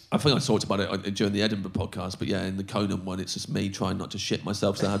 I think I talked about it during the Edinburgh podcast, but in the Conan one, it's just me trying not to shit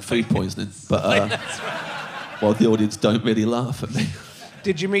myself, so I had food poisoning. But... That's right. Well, the audience don't really laugh at me.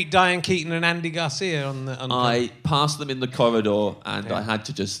 Did you meet Diane Keaton and Andy Garcia on I passed them in the corridor and I had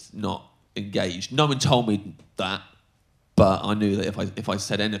to just not engage. No one told me that, but I knew that if I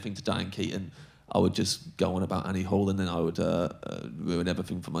said anything to Diane Keaton, I would just go on about Annie Hall, and then I would ruin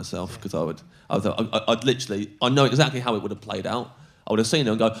everything for myself, because I'd literally... I know exactly how it would have played out. I would have seen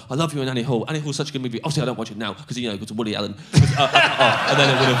her and go, I love you and Annie Hall. Annie Hall's such a good movie. Obviously, I don't watch it now because, it goes to Woody Allen. And then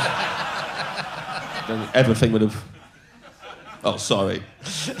it would have... Then everything would have... Oh, sorry.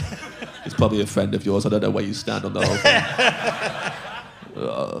 He's probably a friend of yours. I don't know where you stand on the whole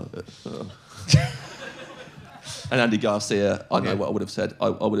thing. And Andy Garcia, I know what I would have said. I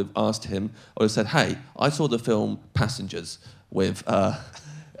would have asked him, I would have said, hey, I saw the film Passengers with...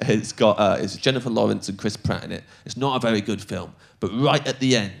 it's Jennifer Lawrence and Chris Pratt in it. It's not a very good film, but right at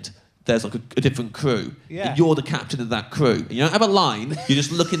the end... there's a different crew. Yeah. And you're the captain of that crew. And you don't have a line, you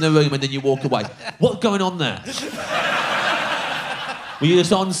just look in the room and then you walk away. What's going on there? Were you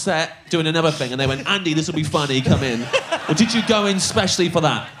just on set doing another thing and they went, Andy, this will be funny, come in? Or did you go in specially for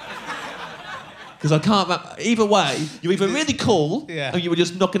that? Because I can't... Either way, you're either really cool and you were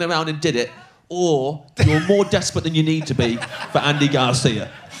just knocking around and did it, or you're more desperate than you need to be for Andy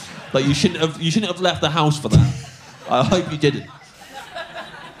Garcia. You shouldn't have left the house for that. I hope you didn't.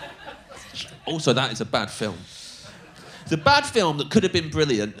 Also, that is a bad film. It's a bad film that could have been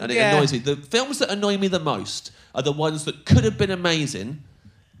brilliant, and it annoys me. The films that annoy me the most are the ones that could have been amazing,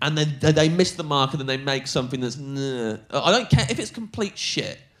 and then they miss the mark, and then they make something that's... I don't care if it's complete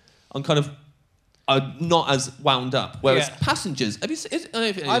shit. I'm kind of... are not as wound up. Whereas Yeah. Passengers, have you seen? I don't know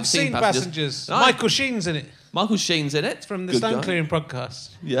if you've I've seen Passengers. No. Michael Sheen's in it. Michael Sheen's in it. From the Good Stone guy. Clearing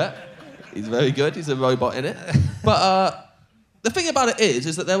podcast. Yeah, he's very good. He's a robot in it. But the thing about it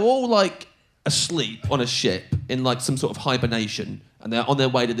is that they're all like asleep on a ship in like some sort of hibernation, and they're on their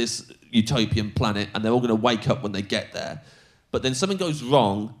way to this utopian planet, and they're all going to wake up when they get there. But then something goes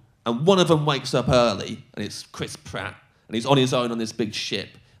wrong, and one of them wakes up early, and it's Chris Pratt, and he's on his own on this big ship,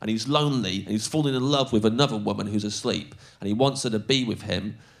 and he's lonely, and he's falling in love with another woman who's asleep, and he wants her to be with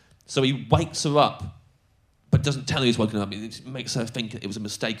him, so he wakes her up, but doesn't tell her he's woken up. It makes her think it was a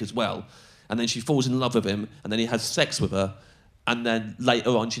mistake as well. And then she falls in love with him, and then he has sex with her, and then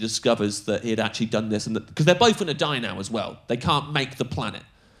later on she discovers that he had actually done this, and because they're both going to die now as well. They can't make the planet.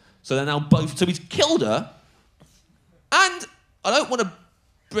 So they're now both... So he's killed her, and I don't want to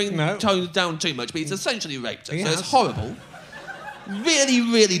bring tones down too much, but he's essentially raped her. So it's horrible. Really,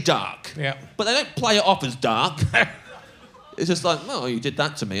 really dark. Yeah. But they don't play it off as dark. It's just like, well, you did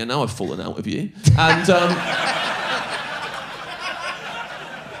that to me, and now I've fallen out with you. And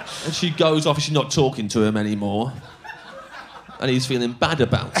and she goes off, and she's not talking to him anymore. And he's feeling bad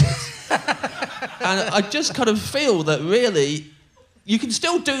about it. And I just kind of feel that really, you can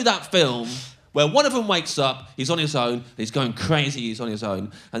still do that film where one of them wakes up, he's on his own, he's going crazy, he's on his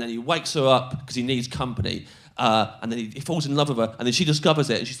own, and then he wakes her up because he needs company. And then he falls in love with her, and then she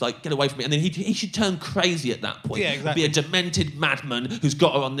discovers it, and she's like, get away from me. And then he should turn crazy at that point. Yeah, exactly. Be a demented madman who's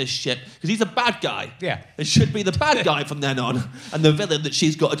got her on this ship, because he's a bad guy. Yeah. It should be the bad guy from then on, and the villain that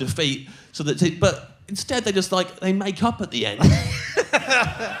she's got to defeat. But instead, they make up at the end.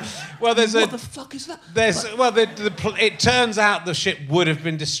 Well, what the fuck is that? It turns out the ship would have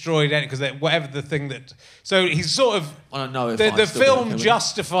been destroyed because whatever the thing that. So he's sort of. I don't know if the film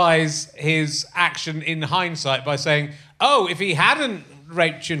justifies his action in hindsight by saying, "Oh, if he hadn't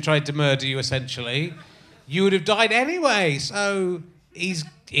raped you and tried to murder you, essentially, you would have died anyway." So he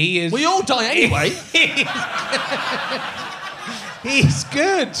is. We all die anyway. He's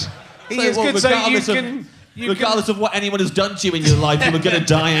good. He is good. So you can. Regardless of what anyone has done to you in your life, you were going to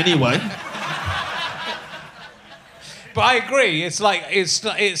die anyway. But I agree. It's like it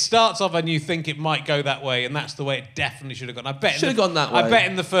starts off and you think it might go that way, and that's the way it definitely should have gone. I bet should have gone that way. I bet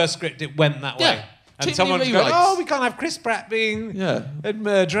in the first script it went that way. And someone's going, "Oh, we can't have Chris Pratt being a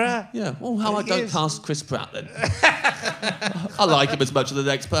murderer." Yeah. Well, how I don't cast Chris Pratt then? I like him as much as the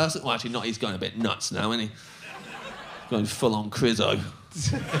next person. Well, actually, not. He's going a bit nuts now, isn't he? Going full on Chriso.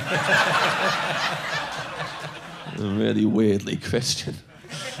 Really weirdly Christian.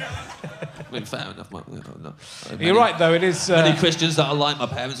 I mean, fair enough. No. You're right, though. It is many Christians that are like my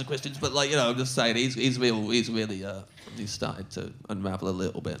parents are Christians, but I'm just saying he's started to unravel a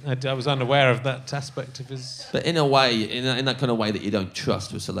little bit. I was unaware of that aspect of his. But in a way, in that kind of way that you don't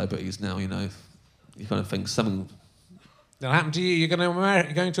trust with celebrities now, you kind of think something. That'll happen to you. You're going to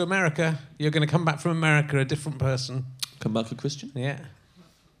America. You're going to come back from America a different person. Come back a Christian? Yeah.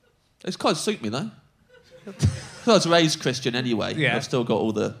 It's quite suit me though. I was raised Christian anyway. Yeah. I've still got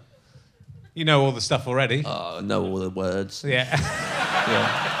all the... You know all the stuff already. Oh, I know all the words. Yeah.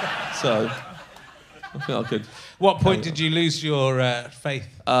 Yeah. So, I think I could... What point did you lose your faith?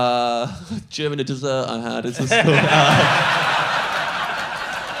 During a dessert I had. It's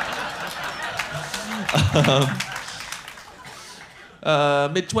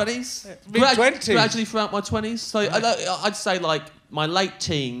mid-20s. Mid-20s? Gradually throughout my 20s. So I'd say, like, my late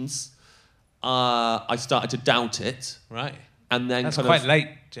teens... I started to doubt it. Right. And then that's quite late,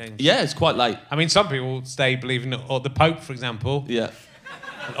 James. Yeah, it's quite late. I mean, some people stay believing it, or the Pope, for example. Yeah.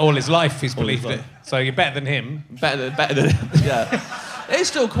 All his life he's believed it. So you're better than him. Better than him, yeah. It's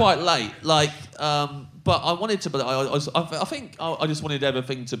still quite late. Like, but I wanted to... I think I just wanted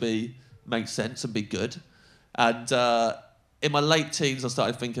everything to make sense and be good. And in my late teens, I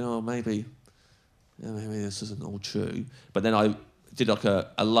started thinking, maybe this isn't all true. But then I did like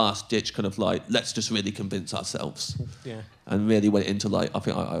a last ditch kind of like, let's just really convince ourselves. Yeah. And really went into like, I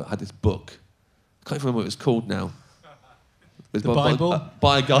think I had this book. I can't even remember what it was called now. It was The Bible?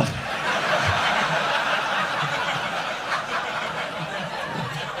 By a guy.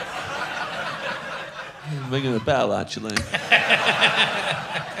 Ringing a bell, actually.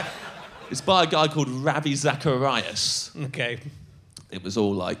 It's by a guy called Ravi Zacharias. Okay. It was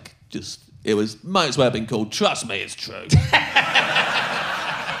all like, might as well have been called Trust Me, It's True.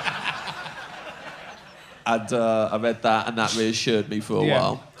 And I read that, and that reassured me for a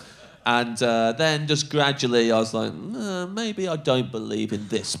while. And then just gradually I was like, maybe I don't believe in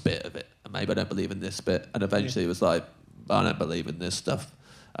this bit of it. And maybe I don't believe in this bit. And eventually it was like, I don't believe in this stuff.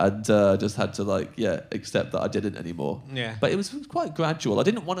 And just had to accept that I didn't anymore. Yeah. But it was quite gradual. I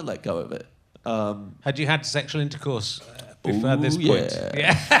didn't want to let go of it. Had you had sexual intercourse before this point?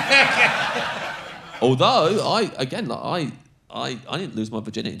 Yeah. Although I didn't lose my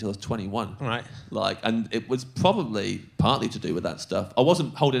virginity until I was 21. Right. And it was probably partly to do with that stuff. I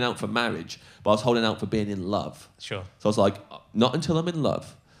wasn't holding out for marriage, but I was holding out for being in love. Sure. So I was like, not until I'm in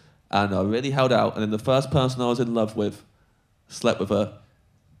love. And I really held out. And then the first person I was in love with, slept with her.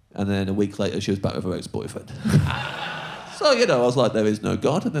 And then a week later, she was back with her ex-boyfriend. So, I was like, there is no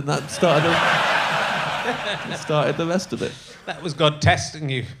God. And then that started the rest of it. That was God testing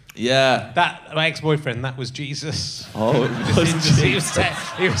you. Yeah. That my ex-boyfriend, that was Jesus. Oh, it was Jesus.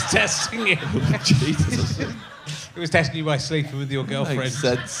 He was testing you. Jesus. He was testing you by sleeping with your girlfriend. Makes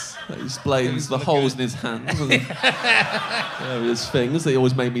sense. That explains the holes in his hands and the various things that he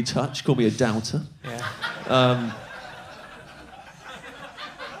always made me touch. Called me a doubter. Yeah.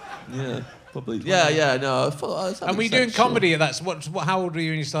 Yeah, probably. Yeah, no. I thought I was and were you doing comedy at that? So how old were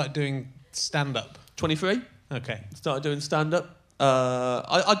you when you started doing stand-up? 23. Okay. Started doing stand-up.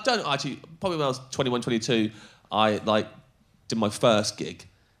 I don't actually. Probably when I was 21, 22, I did my first gig,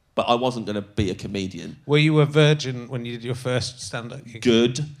 but I wasn't going to be a comedian. Were you a virgin when you did your first stand-up gig?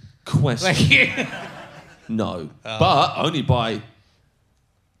 Good question. No, but only by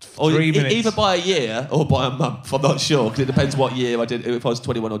 3 minutes. Either by a year or by a month. I'm not sure because it depends what year I did. If I was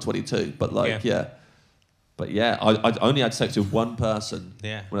 21 or 22, but yeah. But yeah, I only had sex with one person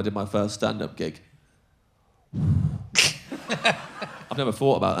when I did my first stand-up gig. I've never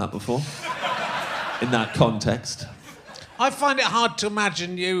thought about that before in that context. I find it hard to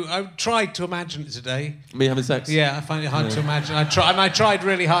imagine you. I tried to imagine it today. Me having sex? Yeah, I find it hard to imagine. I tried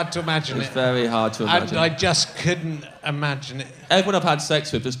really hard to imagine it. It's very hard to imagine. I just couldn't imagine it. Everyone I've had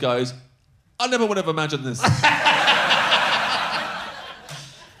sex with just goes, I never would have imagined this.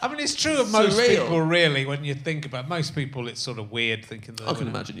 I mean, it's true of most people, really, when you think about it. Most people, it's sort of weird thinking that... I can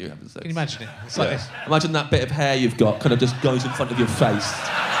imagine you having sex. Can you imagine it? It's like this. Imagine that bit of hair you've got kind of just goes in front of your face.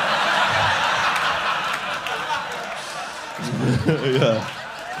 Yeah.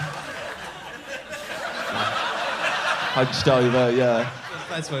 Hunched over, yeah.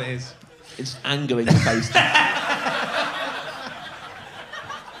 That's what it is. It's anger in your face.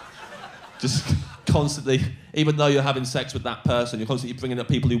 Just constantly, even though you're having sex with that person, you're constantly bringing up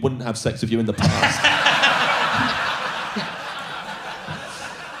people who wouldn't have sex with you in the past.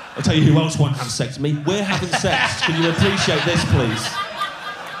 I'll tell you who else won't have sex with me. We're having sex. Can you appreciate this, please?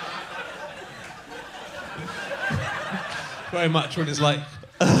 Very much when it's like...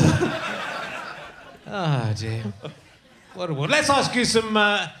 Oh, dear. What a world. Let's ask you some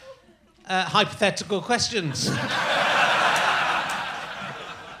hypothetical questions.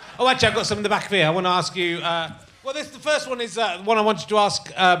 Oh, actually, I've got some in the back of here. I want to ask you... the first one is one I wanted to ask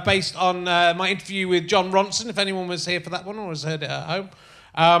based on my interview with John Ronson, if anyone was here for that one or has heard it at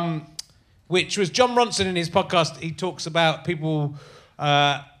home, which was John Ronson in his podcast. He talks about people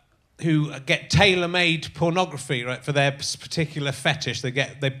who get tailor-made pornography, right, for their particular fetish.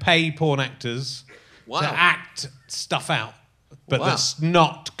 They pay porn actors to act stuff out, but that's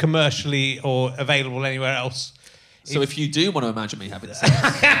not commercially or available anywhere else. So if you do want to imagine me having sex...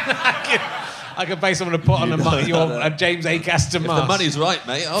 I can pay someone to put on a James Acaster mask. If the money's right,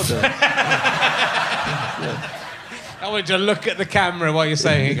 mate, I'll do it. Yeah. I want you to look at the camera while you're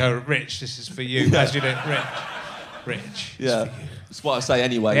saying it, go, Rich, this is for you. As you do, Rich. Yeah. It's what I say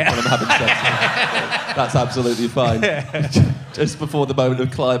anyway when I'm having sex. That's absolutely fine. Just before the moment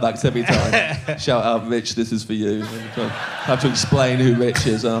of climax every time. Shout out, Rich, this is for you. Have to explain who Rich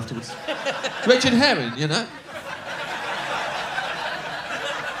is afterwards. Richard Herring, you know?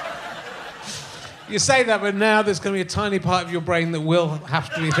 You say that, but now there's going to be a tiny part of your brain that will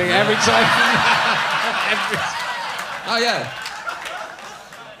have to be thinking every time. Oh, yeah.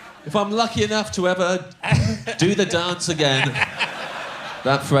 If I'm lucky enough to ever do the dance again,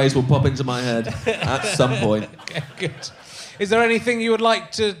 that phrase will pop into my head at some point. Okay, good. Is there anything you would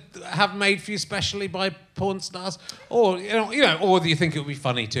like to have made for you specially by porn stars? Or, or do you think it would be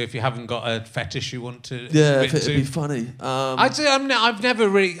funny too if you haven't got a fetish you want to... Yeah, if it'd be funny. I'd say I've never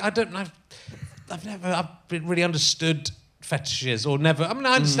really... I've never really understood fetishes or never... I mean,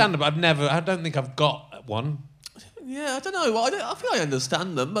 I understand them, but I don't think I've got one. Yeah, I don't know. I think I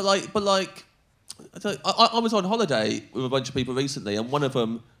understand them, but I was on holiday with a bunch of people recently, and one of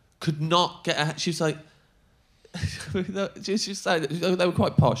them could not get... She was like... she said they were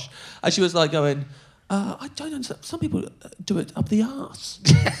quite posh. And she was like going, I don't understand. Some people do it up the arse.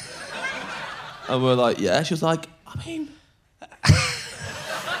 And we're like, yeah. She was like, I mean...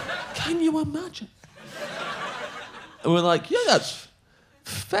 Can you imagine? And we're like, yeah, that's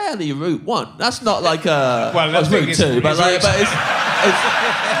fairly route one. That's not like a... Well, that's route two, but it's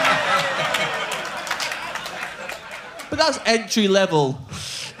But that's entry level.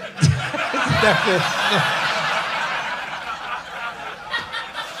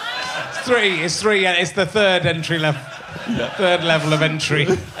 It's three. Yeah, it's the third entry level. Yeah. Third level of entry.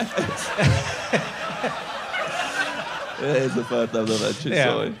 It is the third level of entry. Yeah.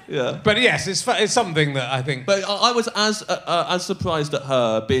 Sorry. Yeah. But yes, it's something that I think. But I was as surprised at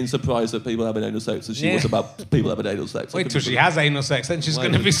her being surprised that people having anal sex as she was about people having anal sex. Wait till she has anal sex, then she's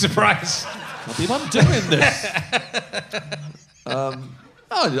going to be surprised. I believe I'm doing this.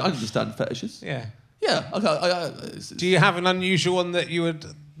 I understand fetishes. Yeah. Yeah. Do you have an unusual one that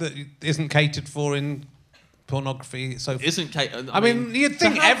isn't catered for in pornography? So isn't catered. I mean, you'd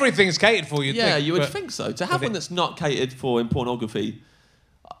think everything's catered for. You would think so. To have one that's not catered for in pornography.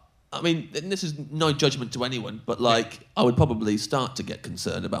 I mean, and this is no judgment to anyone, but like, I would probably start to get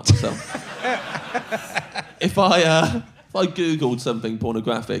concerned about myself if I googled something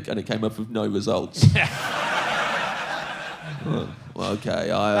pornographic and it came up with no results. Well, okay,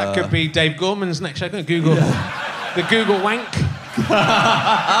 that could be Dave Gorman's next show. Google the Google wank.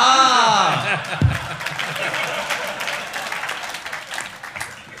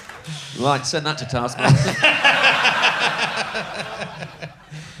 Right, send that to Taskmaster.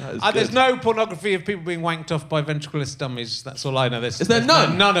 There's no pornography of people being wanked off by ventriculist dummies. That's all I know. Is there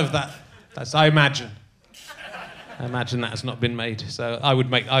none? None of that. I imagine that has not been made. So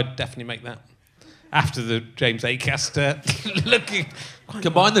I'd definitely make that. After the James Acaster looking...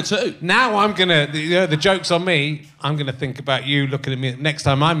 Combine the two. Now I'm going to... the joke's on me. I'm going to think about you looking at me next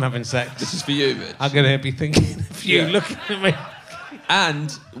time I'm having sex. This is for you, Rich. I'm going to be thinking of you looking at me.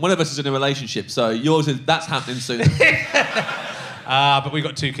 And one of us is in a relationship, so that's happening soon. But we've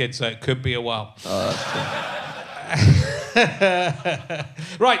got 2 kids, so it could be a while.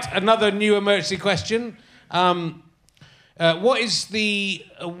 Right, another new emergency question. What is the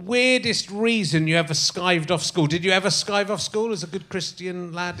weirdest reason you ever skived off school? Did you ever skive off school as a good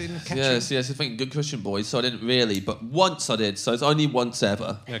Christian lad in Kettering? Yes, I think good Christian boy, so I didn't really, but once I did, so it's only once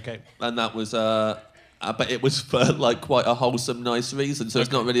ever. Okay. And that was, but it was for like quite a wholesome, nice reason, so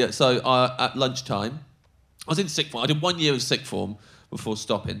it's not really, so at lunchtime, I was in sixth form, I did 1 year of sixth form before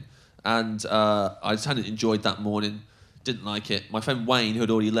stopping, and I just hadn't enjoyed that morning, didn't like it. My friend Wayne, who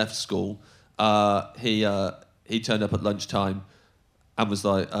had already left school, he turned up at lunchtime and was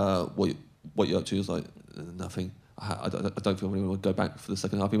like, what you up to? He was like, nothing. I don't think I really want to go back for the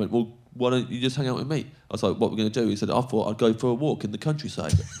second half. He went, well, why don't you just hang out with me? I was like, what are we going to do? He said, I thought I'd go for a walk in the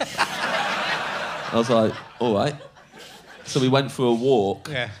countryside. I was like, all right. So we went for a walk,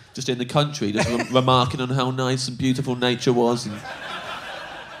 just in the country, just remarking on how nice and beautiful nature was.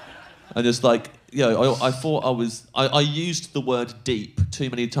 And just like, I thought I used the word deep too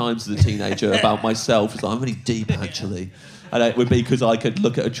many times as a teenager about myself. It's like, I'm really deep, actually. And it would be because I could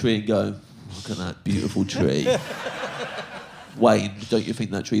look at a tree and go, look at that beautiful tree. Wayne, don't you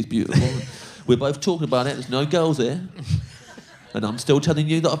think that tree is beautiful? We're both talking about it. There's no girls here. And I'm still telling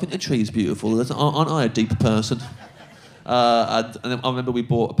you that I think the tree is beautiful. Aren't I a deep person? And I remember we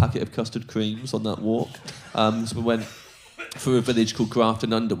bought a packet of custard creams on that walk. So we went through a village called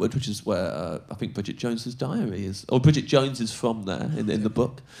Grafton Underwood, which is where I think Bridget Jones's diary is. Or Bridget Jones is from there in the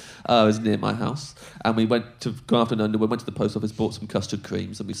book. It was near my house. And we went to Grafton Underwood, went to the post office, bought some custard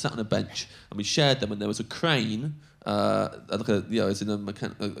creams, and we sat on a bench and we shared them. And there was a crane, as in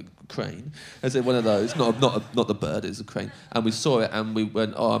a crane, as in one of those, not the bird, it's a crane. And we saw it and we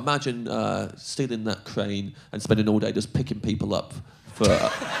went, imagine stealing that crane and spending all day just picking people up for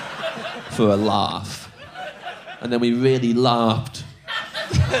a laugh. And then we really laughed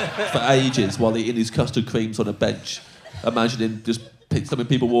for ages while eating these custard creams on a bench, imagining just some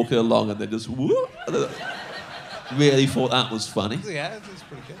people walking along and then just whoop. Really thought that was funny. Yeah, that's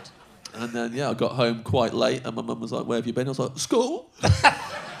pretty good. And then, I got home quite late and my mum was like, where have you been? I was like, school.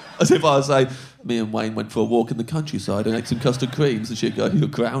 As if I was saying, me and Wayne went for a walk in the countryside and ate some custard creams, and she'd go, you're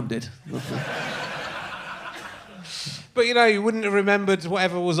grounded. But you wouldn't have remembered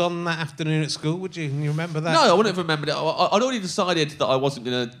whatever was on that afternoon at school, would you? Can you remember that? No, I wouldn't have remembered it. I'd already decided that I wasn't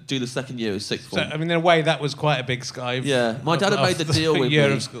going to do the second year of sixth form. So, in a way, that was quite a big skive. Yeah, my dad had made the deal with year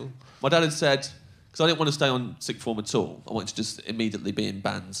me. Of school. My dad had said, because I didn't want to stay on sixth form at all. I wanted to just immediately be in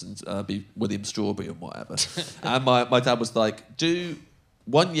bands and be William Strawberry and whatever. And my dad was like, do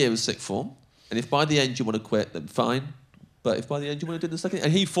 1 year of sixth form, and if by the end you want to quit, then fine. But if by the end you want to do the second year...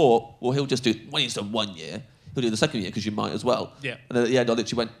 And he thought, well, he'll just do... When he's done 1 year... He'll do the second year because you might as well. Yeah. And then at the end, I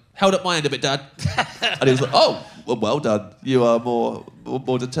literally went, held up my end a bit, Dad. And he was like, oh, well done. You are more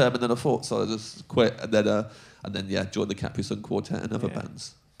determined than I thought. So I just quit and then joined the Capri Sun Quartet and other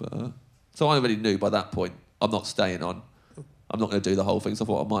bands. But so I already knew by that point I'm not staying on. I'm not going to do the whole thing, so I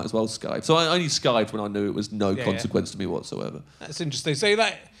thought I might as well skive. So I only skived when I knew it was no consequence to me whatsoever. That's interesting. So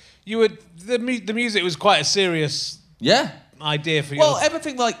the music was quite a serious idea for you. Well,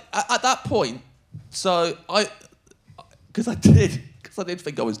 everything at that point. So because I did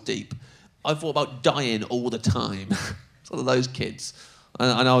think I was deep. I thought about dying all the time. It's one of those kids,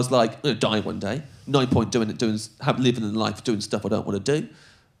 and I was like, I'm going to die one day. No point living in life doing stuff I don't want to do.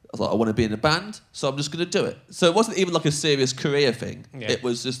 I was like, I want to be in a band, so I'm just going to do it. So it wasn't even like a serious career thing. Yeah. It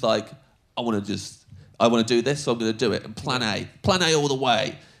was just like, I want to do this, so I'm going to do it. And plan A all the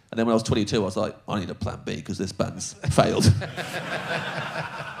way. And then when I was 22, I was like, I need a plan B because this band's failed.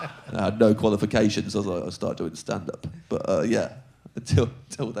 And I had no qualifications. I was like, I'll start doing stand-up. But until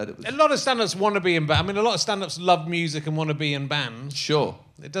then it was... A lot of stand-ups want to be in bands. I mean, a lot of stand-ups love music and want to be in bands. Sure.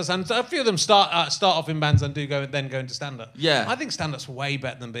 It does. And a few of them start off in bands and then go into stand-up. Yeah. I think stand-up's way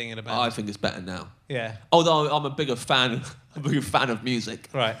better than being in a band. I think it's better now. Yeah. Although I'm a bigger fan of music.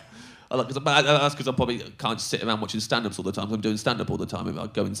 Right. That's because I probably can't sit around watching stand-ups all the time. I'm doing stand-up all the time.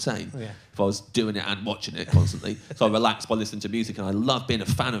 I'd go insane if I was doing it and watching it constantly. So I relax by listening to music, and I love being a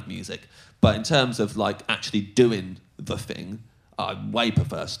fan of music. But in terms of actually doing the thing, I way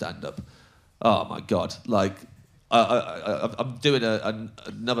prefer stand-up. Oh my God! I'm doing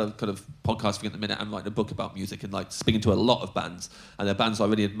another kind of podcast thing at the minute. I'm writing a book about music and speaking to a lot of bands, and they're bands I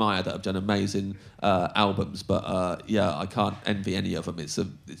really admire that have done amazing albums. But I can't envy any of them. It's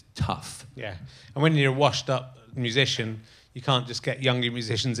tough. Yeah, and when you're a washed-up musician, you can't just get younger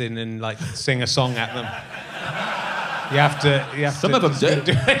musicians in and sing a song at them. You have to. Some of them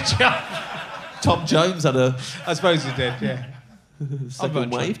do a job. Tom Jones had a. I suppose he did. Yeah.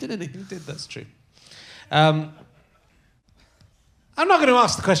 Second wave, didn't he? He did. That's true. I'm not going to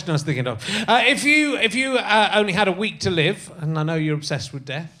ask the question I was thinking of. If you only had a week to live, and I know you're obsessed with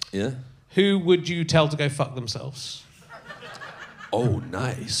death, who would you tell to go fuck themselves? Oh,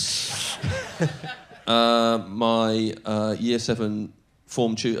 nice. My year 7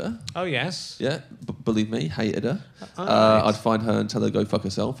 form tutor. Oh, yes. Yeah, believe me, hated her. Oh, nice. I'd find her and tell her to go fuck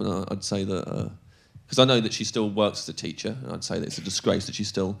herself, and I'd say that... Because I know that she still works as a teacher, and I'd say that it's a disgrace that she's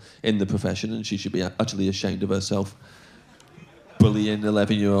still in the profession, and she should be utterly ashamed of herself. Bullying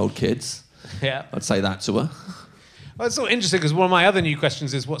 11-year-old kids. Yeah. I'd say that to her. Well, it's sort of interesting because one of my other new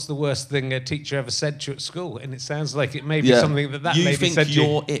questions is, what's the worst thing a teacher ever said to you at school? And it sounds like it may be something that lady said to you.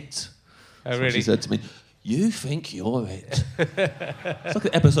 You think you're it. Oh, really? She said to me, you think you're it. It's like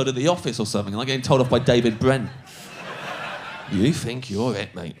an episode of The Office or something. I'm getting told off by David Brent. You think you're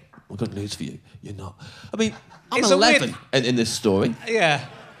it, mate. I've got news for you. You're not. I mean, I'm 11 in this story. Yeah.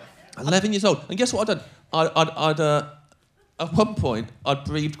 11 years old. And guess what I'd done? At one point, I'd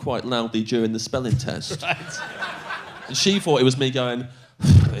breathed quite loudly during the spelling test. Right. And she thought it was me going,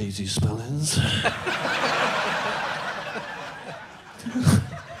 easy spellings.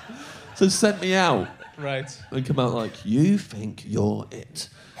 So sent me out. Right. And come out like, you think you're it.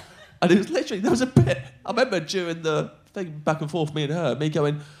 And it was literally, there was a bit, I remember during the thing back and forth, me and her, me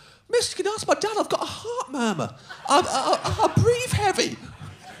going, Miss, can you ask my dad? I've got a heart murmur. I breathe heavy.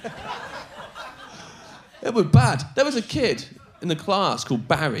 It was bad. There was a kid in the class called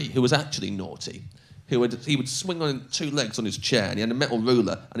Barry who was actually naughty. He would swing on 2 legs on his chair, and he had a metal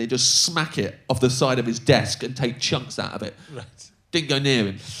ruler, and he'd just smack it off the side of his desk and take chunks out of it. Right. Didn't go near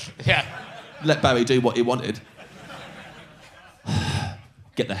him. Yeah. Let Barry do what he wanted.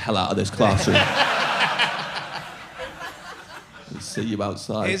 Get the hell out of this classroom. See you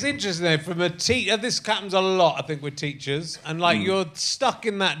outside. It's interesting though, from a teacher, this happens a lot, I think, with teachers, and you're stuck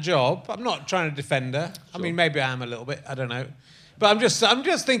in that job. I'm not trying to defend her. Sure. I mean, maybe I am a little bit, I don't know. But I'm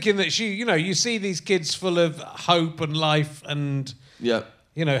just thinking that you see these kids full of hope and life and,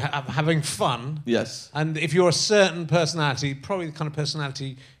 having fun. Yes. And if you're a certain personality, probably the kind of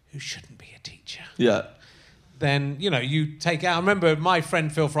personality who shouldn't be a teacher. Yeah. Then, you take out... I remember my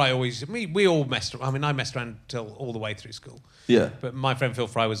friend Phil Fry we all messed around. I mean, I messed around all the way through school. Yeah. But my friend Phil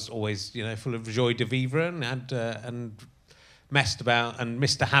Fry was always, full of joie de vivre and messed about. And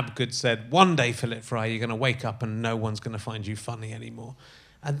Mr. Habgood said, one day, Philip Fry, you're going to wake up and no one's going to find you funny anymore.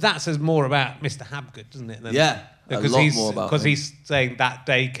 And that says more about Mr. Habgood, doesn't it? Because he's saying that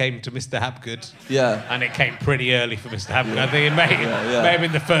day came to Mr. Habgood. Yeah. And it came pretty early for Mr. Habgood. Yeah. I think it may have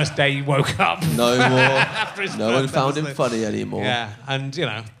been the first day he woke up. No more. No one found him funny anymore. Yeah. And,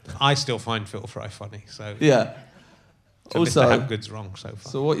 I still find Phil Fry funny. So yeah. So also, Mr. Habgood's wrong so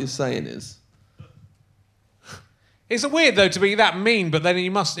far. So what you're saying is... It's weird, though, to be that mean, but then it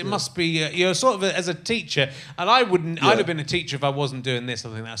must be, you're sort of, as a teacher, and I'd have been a teacher if I wasn't doing this. I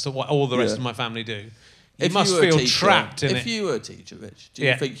think that's what all the rest of my family do. You If must you were a feel teacher, trapped in it. If you were a teacher, Rich, do you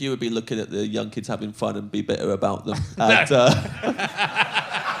Yeah. think you would be looking at the young kids having fun and be bitter about them? No. And,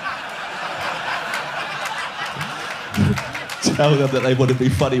 tell them that they want to be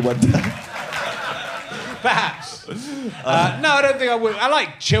funny one day. Perhaps. No, I don't think I would. I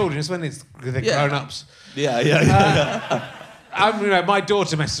like children. It's when they're Yeah. grown-ups. Yeah. My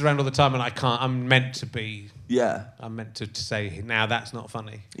daughter messes around all the time, and I can't. I'm meant to be. Yeah. I'm meant to say, now that's not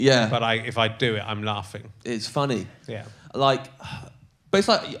funny. Yeah. But if I do it, I'm laughing. It's funny. Yeah. Like, but it's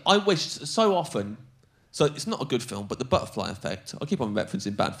like, I wish so often, so it's not a good film, but The Butterfly Effect, I keep on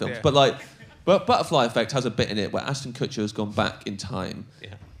referencing bad films, Yeah. but Butterfly Effect has a bit in it where Ashton Kutcher has gone back in time,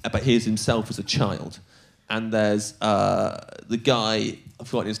 but he's himself as a child. And there's the guy, I've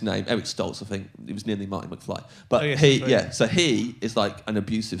forgotten his name, Eric Stoltz, I think. He was nearly Marty McFly. But so he is like an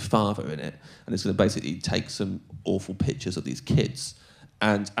abusive father in it, and it's going to basically take some awful pictures of these kids.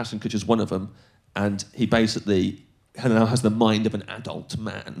 And Ashton Kutcher's one of them, and he basically now has the mind of an adult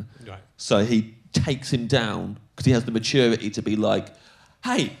man. Right. So he takes him down because he has the maturity to be like,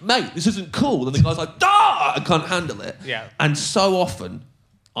 hey, mate, this isn't cool. And the guy's like, ah, I can't handle it. Yeah. And so often,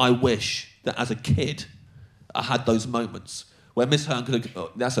 I wish that as a kid, I had those moments where Miss Hearn could have...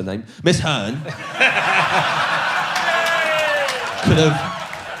 Oh, that's her name. Miss Hearn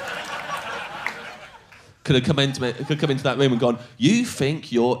could have come into that room and gone, you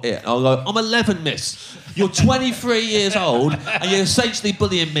think you're it. I'll go, I'm 11, miss. You're 23 years old and you're essentially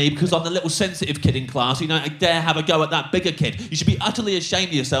bullying me because I'm the little sensitive kid in class. You don't dare have a go at that bigger kid. You should be utterly ashamed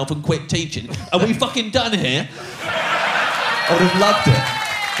of yourself and quit teaching. Are we fucking done here? I would have loved it,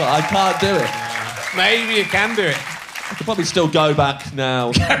 but I can't do it. Maybe you can do it. I could probably still go back now.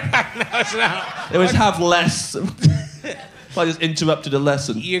 It would have less. If I just interrupted a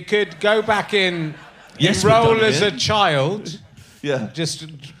lesson. You could go back in, Yes, enroll we've done as it. a child, Yeah. just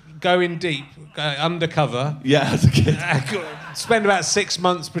go in deep, go undercover. Yeah, as a kid. Spend about 6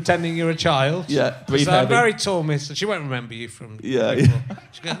 months pretending you're a child. Yeah, breathe So I'm heavy. very tall, miss. She won't remember you from... Yeah,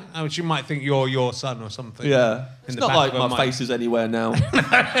 before. She might think you're your son or something. Yeah. It's the not back like of her my mind. face is anywhere now. You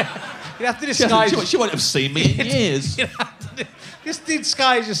have to disguise... She won't have seen me in years. Just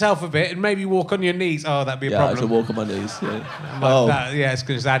disguise yourself a bit and maybe walk on your knees. Oh, that'd be a Yeah, I problem. should walk on my knees. Yeah. It's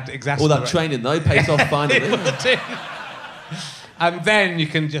going to add exasperate. All that training though pays off finally. And then you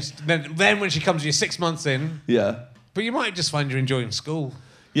can just... Then when she comes, you're 6 months in. Yeah. But you might just find you're enjoying school.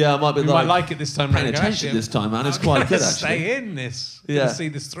 Yeah, I might be You might like it this time paying round. attention this time, man. It's I'm quite gonna good, actually. Stay in this. Yeah. Gonna see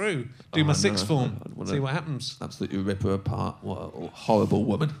this through. Do my sixth form. wanna See what happens. Absolutely rip her apart. What a horrible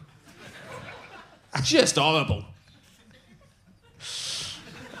woman. Just horrible.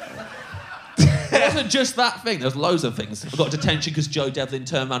 It wasn't just that thing. There was loads of things. I got detention because Joe Devlin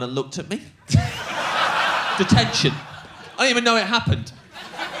turned around and looked at me. Detention. I didn't even know it happened.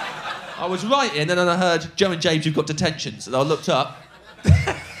 I was writing and then I heard, Joe and James, you've got detentions. And I looked up.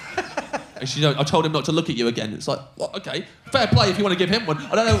 And I told him not to look at you again. It's like, what? Okay, fair play if you want to give him one.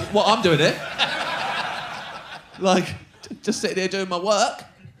 I don't know what I'm doing here. Like, just sitting here doing my work.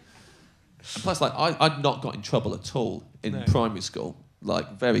 And plus, like, I'd not got in trouble at all in primary school.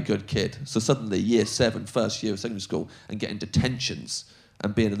 Like, very good kid. So suddenly, year 7, first year of secondary school, and getting detentions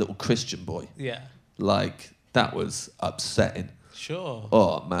and being a little Christian boy. Yeah. Like, that was upsetting. Sure.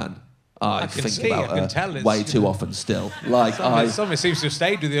 Oh, man. I can think see, about I can her tell it's, way too often still. Like, Something seems to have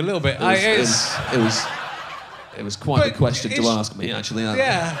stayed with you a little bit. it was quite a question to ask me, actually.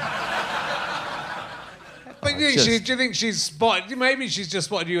 Yeah. But do you think she's spotted? Maybe she's just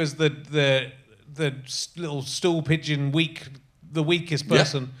spotted you as the little stool pigeon, the weakest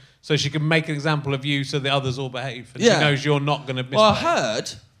person, so she can make an example of you, so the others all behave. And she knows you're not going to misbehave. Well, I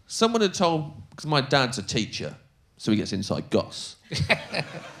heard someone had told, because my dad's a teacher, so he gets inside goss.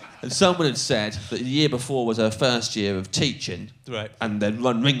 And someone had said that the year before was her first year of teaching, right, and they'd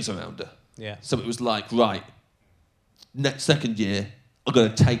run rings around her. Yeah. So it was like, right, next second year, I'm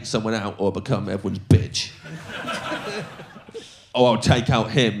going to take someone out or become everyone's bitch. Or I'll take out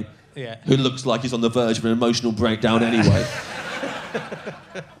him, who looks like he's on the verge of an emotional breakdown anyway.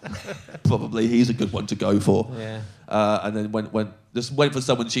 Probably he's a good one to go for. Yeah. And then went for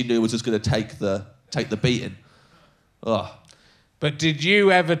someone she knew was just going to take the beating. Ugh. But did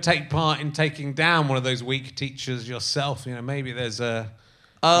you ever take part in taking down one of those weak teachers yourself? You know, maybe there's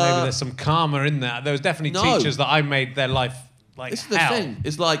some karma in that. There was definitely teachers that I made their life like This is the hell. thing.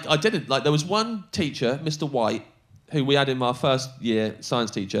 It's like I didn't like. There was one teacher, Mr. White, who we had in our first year, science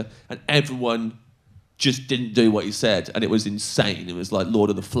teacher, and everyone just didn't do what he said, and it was insane. It was like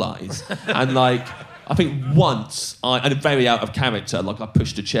Lord of the Flies, and like. I think once, and very out of character, like I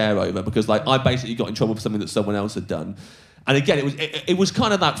pushed a chair over because like I basically got in trouble for something that someone else had done. And again, it was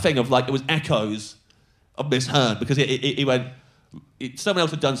kind of that thing of like, it was echoes of misheard because he went, someone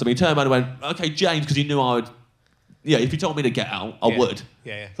else had done something. He turned around and went, okay, James, because he knew I would, if you told me to get out, I would.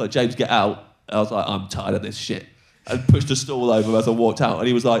 Yeah. So James, get out. I was like, I'm tired of this shit. And pushed the stool over as I walked out. And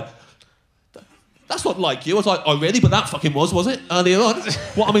he was like, that's not like you. I was like, oh, really? But that fucking was it? Earlier on.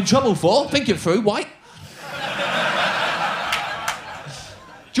 What I'm in trouble for? Think it through, White.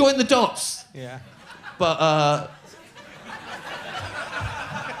 Join the dots. Yeah. But,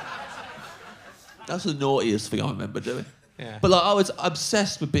 that's the naughtiest thing I remember doing. Yeah. But like, I was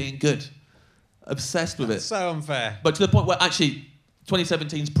obsessed with being good. Obsessed with it. So unfair. But to the point where actually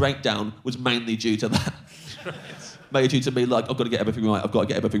 2017's breakdown was mainly due to that. Right. Mainly due to me like, I've got to get everything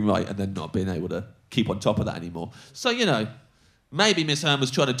right, and then not being able to keep on top of that anymore. So, maybe Miss Hearn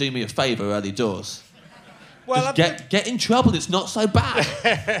was trying to do me a favour early doors. Well, get in trouble, it's not so bad.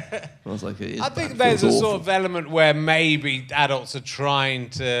 I was like, it is I think there's a sort of element where maybe adults are trying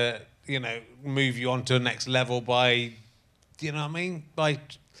to, move you on to a next level by, you know what I mean?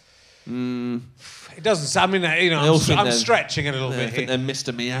 It doesn't. I mean, I'm stretching a little bit I think here. they're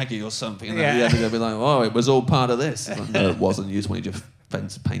Mr. Miyagi or something. And at the end they'll be like, oh, it was all part of this. Like, no, it wasn't. You just wanted your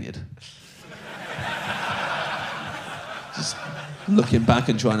fence painted. Just looking back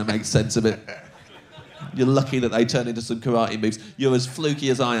and trying to make sense of it. You're lucky that they turned into some karate moves. You're as fluky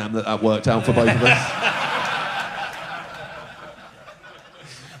as I am that worked out for both of us.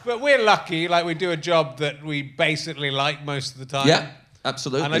 But we're lucky, like we do a job that we basically like most of the time. Yeah,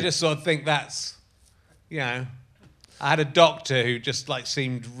 absolutely. And I just sort of think that's, I had a doctor who just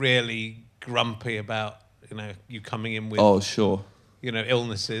seemed really grumpy about, you coming in with... Oh, sure.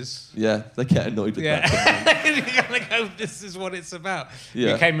 Illnesses. Yeah, they get annoyed with that. You kind of go, this is what it's about.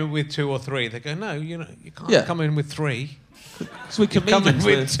 Yeah. You came in with 2 or 3. They go, no, you can't come in with 3. So we're come in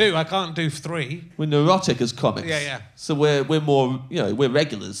with 2. I can't do 3. We're neurotic as comics. Yeah. So we're more, we're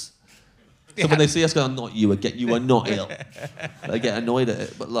regulars. So when they see us going, not you again, you are not ill. They get annoyed at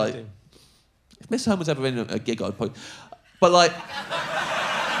it. But if Miss Hearn was ever in a gig, I'd probably... But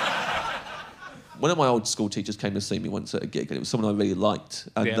one of my old school teachers came to see me once at a gig, and it was someone I really liked,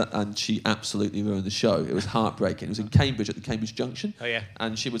 and she absolutely ruined the show. It was heartbreaking. It was in Cambridge at the Cambridge Junction. Oh, yeah.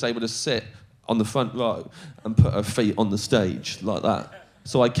 And she was able to sit on the front row and put her feet on the stage like that.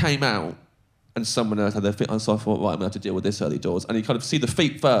 So I came out, and someone else had their feet on, so I thought, right, I'm going to have to deal with this early doors. And you kind of see the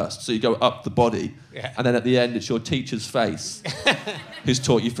feet first, so you go up the body, and then at the end, it's your teacher's face, who's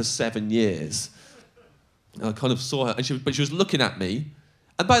taught you for 7 years. And I kind of saw her, but she was looking at me.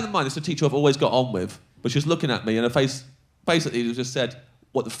 And bear in mind, it's a teacher I've always got on with, but she was looking at me, and her face basically just said,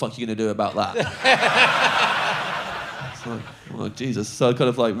 what the fuck are you going to do about that? It's like, oh, Jesus. So I kind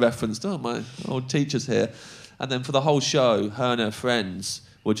of referenced, oh, my old teacher's here. And then for the whole show, her and her friends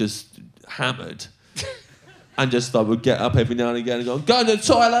were just hammered. And just would get up every now and again and go to the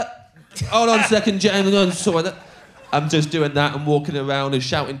toilet. Hold on a second, James, I'm going to the toilet. I'm just doing that and walking around and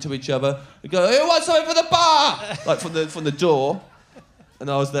shouting to each other. And go, who wants something for the bar? From the door. And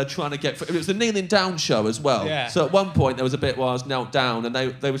I was there trying to get... It was a kneeling down show as well. Yeah. So at one point, there was a bit where I was knelt down, and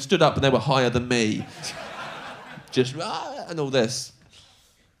they were stood up, and they were higher than me. Just... and all this.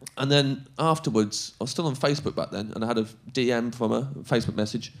 And then afterwards, I was still on Facebook back then, and I had a DM from her, a Facebook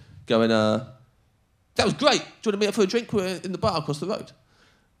message, going, that was great. Do you want to meet up for a drink? We're in the bar across the road.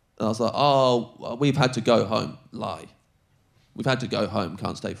 And I was like, oh, well, we've had to go home. Lie. We've had to go home,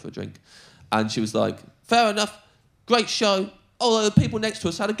 can't stay for a drink. And she was like, fair enough, great show. Oh, the people next to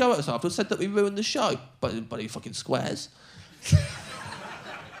us had a go at us afterwards, said that we ruined the show. But you fucking squares.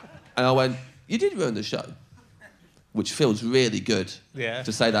 And I went, you did ruin the show. Which feels really good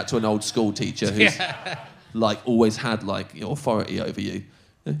to say that to an old school teacher who's always had authority over you.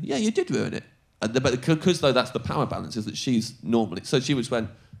 Yeah, you did ruin it. And but because though that's the power balance is that she's normally... So she went,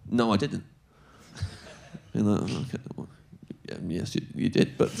 no, I didn't. And okay, well, yes, you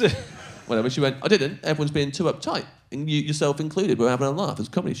did, but... Whatever. She went, I didn't. Everyone's being too uptight. And you yourself included. We're having a laugh. It's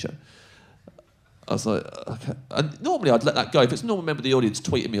a comedy show. I was like, okay. And normally I'd let that go. If it's a normal member of the audience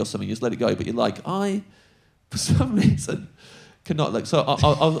tweeting me or something, you just let it go. But you're like, for some reason, cannot... So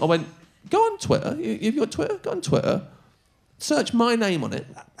I went, go on Twitter. You've got Twitter? Go on Twitter. Search my name on it.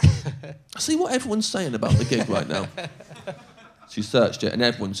 See what everyone's saying about the gig right now. She searched it, and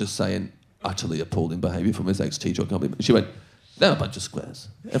everyone's just saying, utterly appalling behaviour from his ex-teacher. I can't believe it. She went, they're a bunch of squares.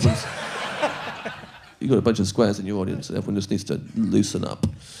 Everyone's... You've got a bunch of squares in your audience, and everyone just needs to loosen up.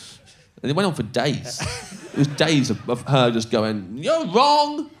 And it went on for days. It was days of her just going, you're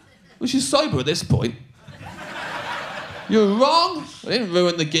wrong! Well, she's sober at this point. You're wrong! I didn't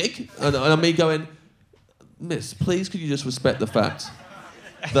ruin the gig. And me going, miss, please could you just respect the fact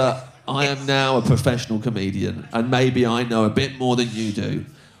that I am now a professional comedian, and maybe I know a bit more than you do.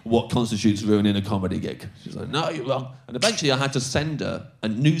 what constitutes ruining a comedy gig. She's like, no, you're wrong. And eventually I had to send her a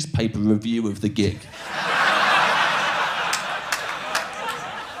newspaper review of the gig.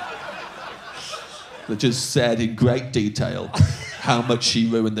 That just said in great detail how much she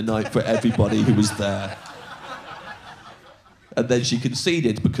ruined the night for everybody who was there. And then she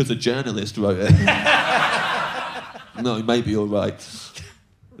conceded because a journalist wrote it. No, maybe you're right.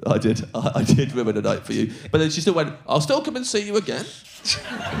 I did ruin a night for you. But then she still went, I'll still come and see you again.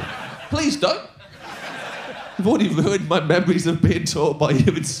 Please don't. You've already ruined my memories of being taught by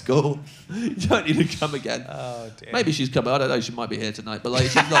you in school. You don't need to come again. Oh, dear. Maybe she's coming. I don't know. She might be here tonight. But like,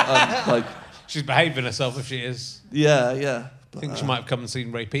 she's not like... She's behaving herself if she is. Yeah, yeah. I think she might have come and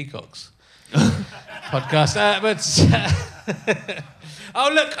seen Ray Peacock's podcast. Oh,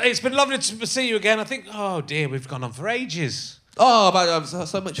 look, it's been lovely to see you again. I think, oh, dear, we've gone on for ages. Oh, but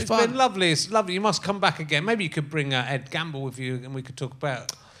so much fun. It's been lovely. It's lovely. You must come back again. Maybe you could bring Ed Gamble with you and we could talk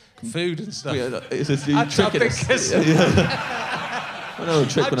about food and stuff. Yeah, it's a new trick. I know a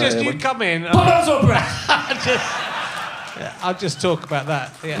trick when I hear you one. come in. I'll just talk about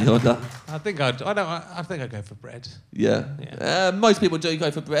that. Yeah. I think I'd go for bread. Yeah. Most people do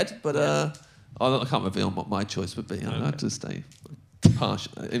go for bread, but I can't reveal what my choice would be. I have to stay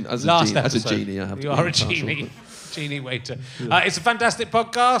partial. As a genie, I have to be a genie waiter. It's a fantastic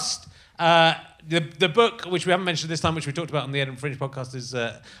podcast. The book, which we haven't mentioned this time, which we talked about on the Ed and Fringe podcast, is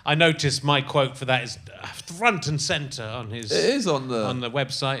I noticed my quote for that is front and centre on his. It is on the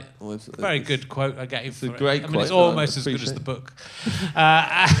website. Very good quote I gave. It's a great quote. It's almost as good as the book.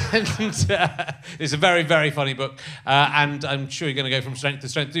 It's a very, very funny book, and I'm sure you're going to go from strength to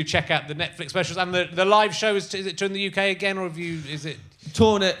strength. Do check out the Netflix specials and the live show. Is it touring the UK again, or is it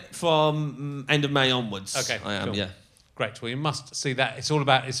torn it from end of May onwards? Okay, I am. Cool. Yeah. Great. Well, you must see that. It's all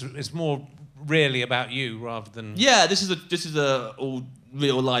about. It's more really about you rather than. Yeah, this is a all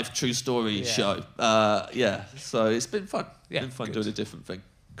real life true story show. So it's been fun. Yeah, been fun doing a different thing.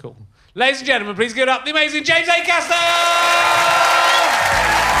 Cool. Ladies and gentlemen, please give it up the amazing James Acaster!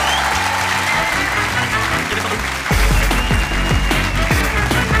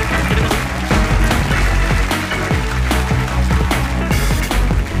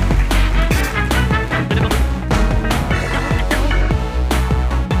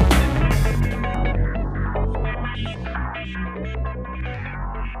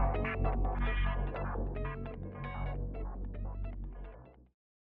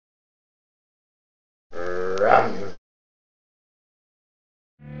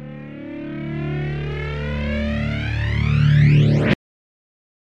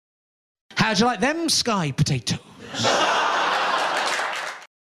 How'd you like them sky potatoes?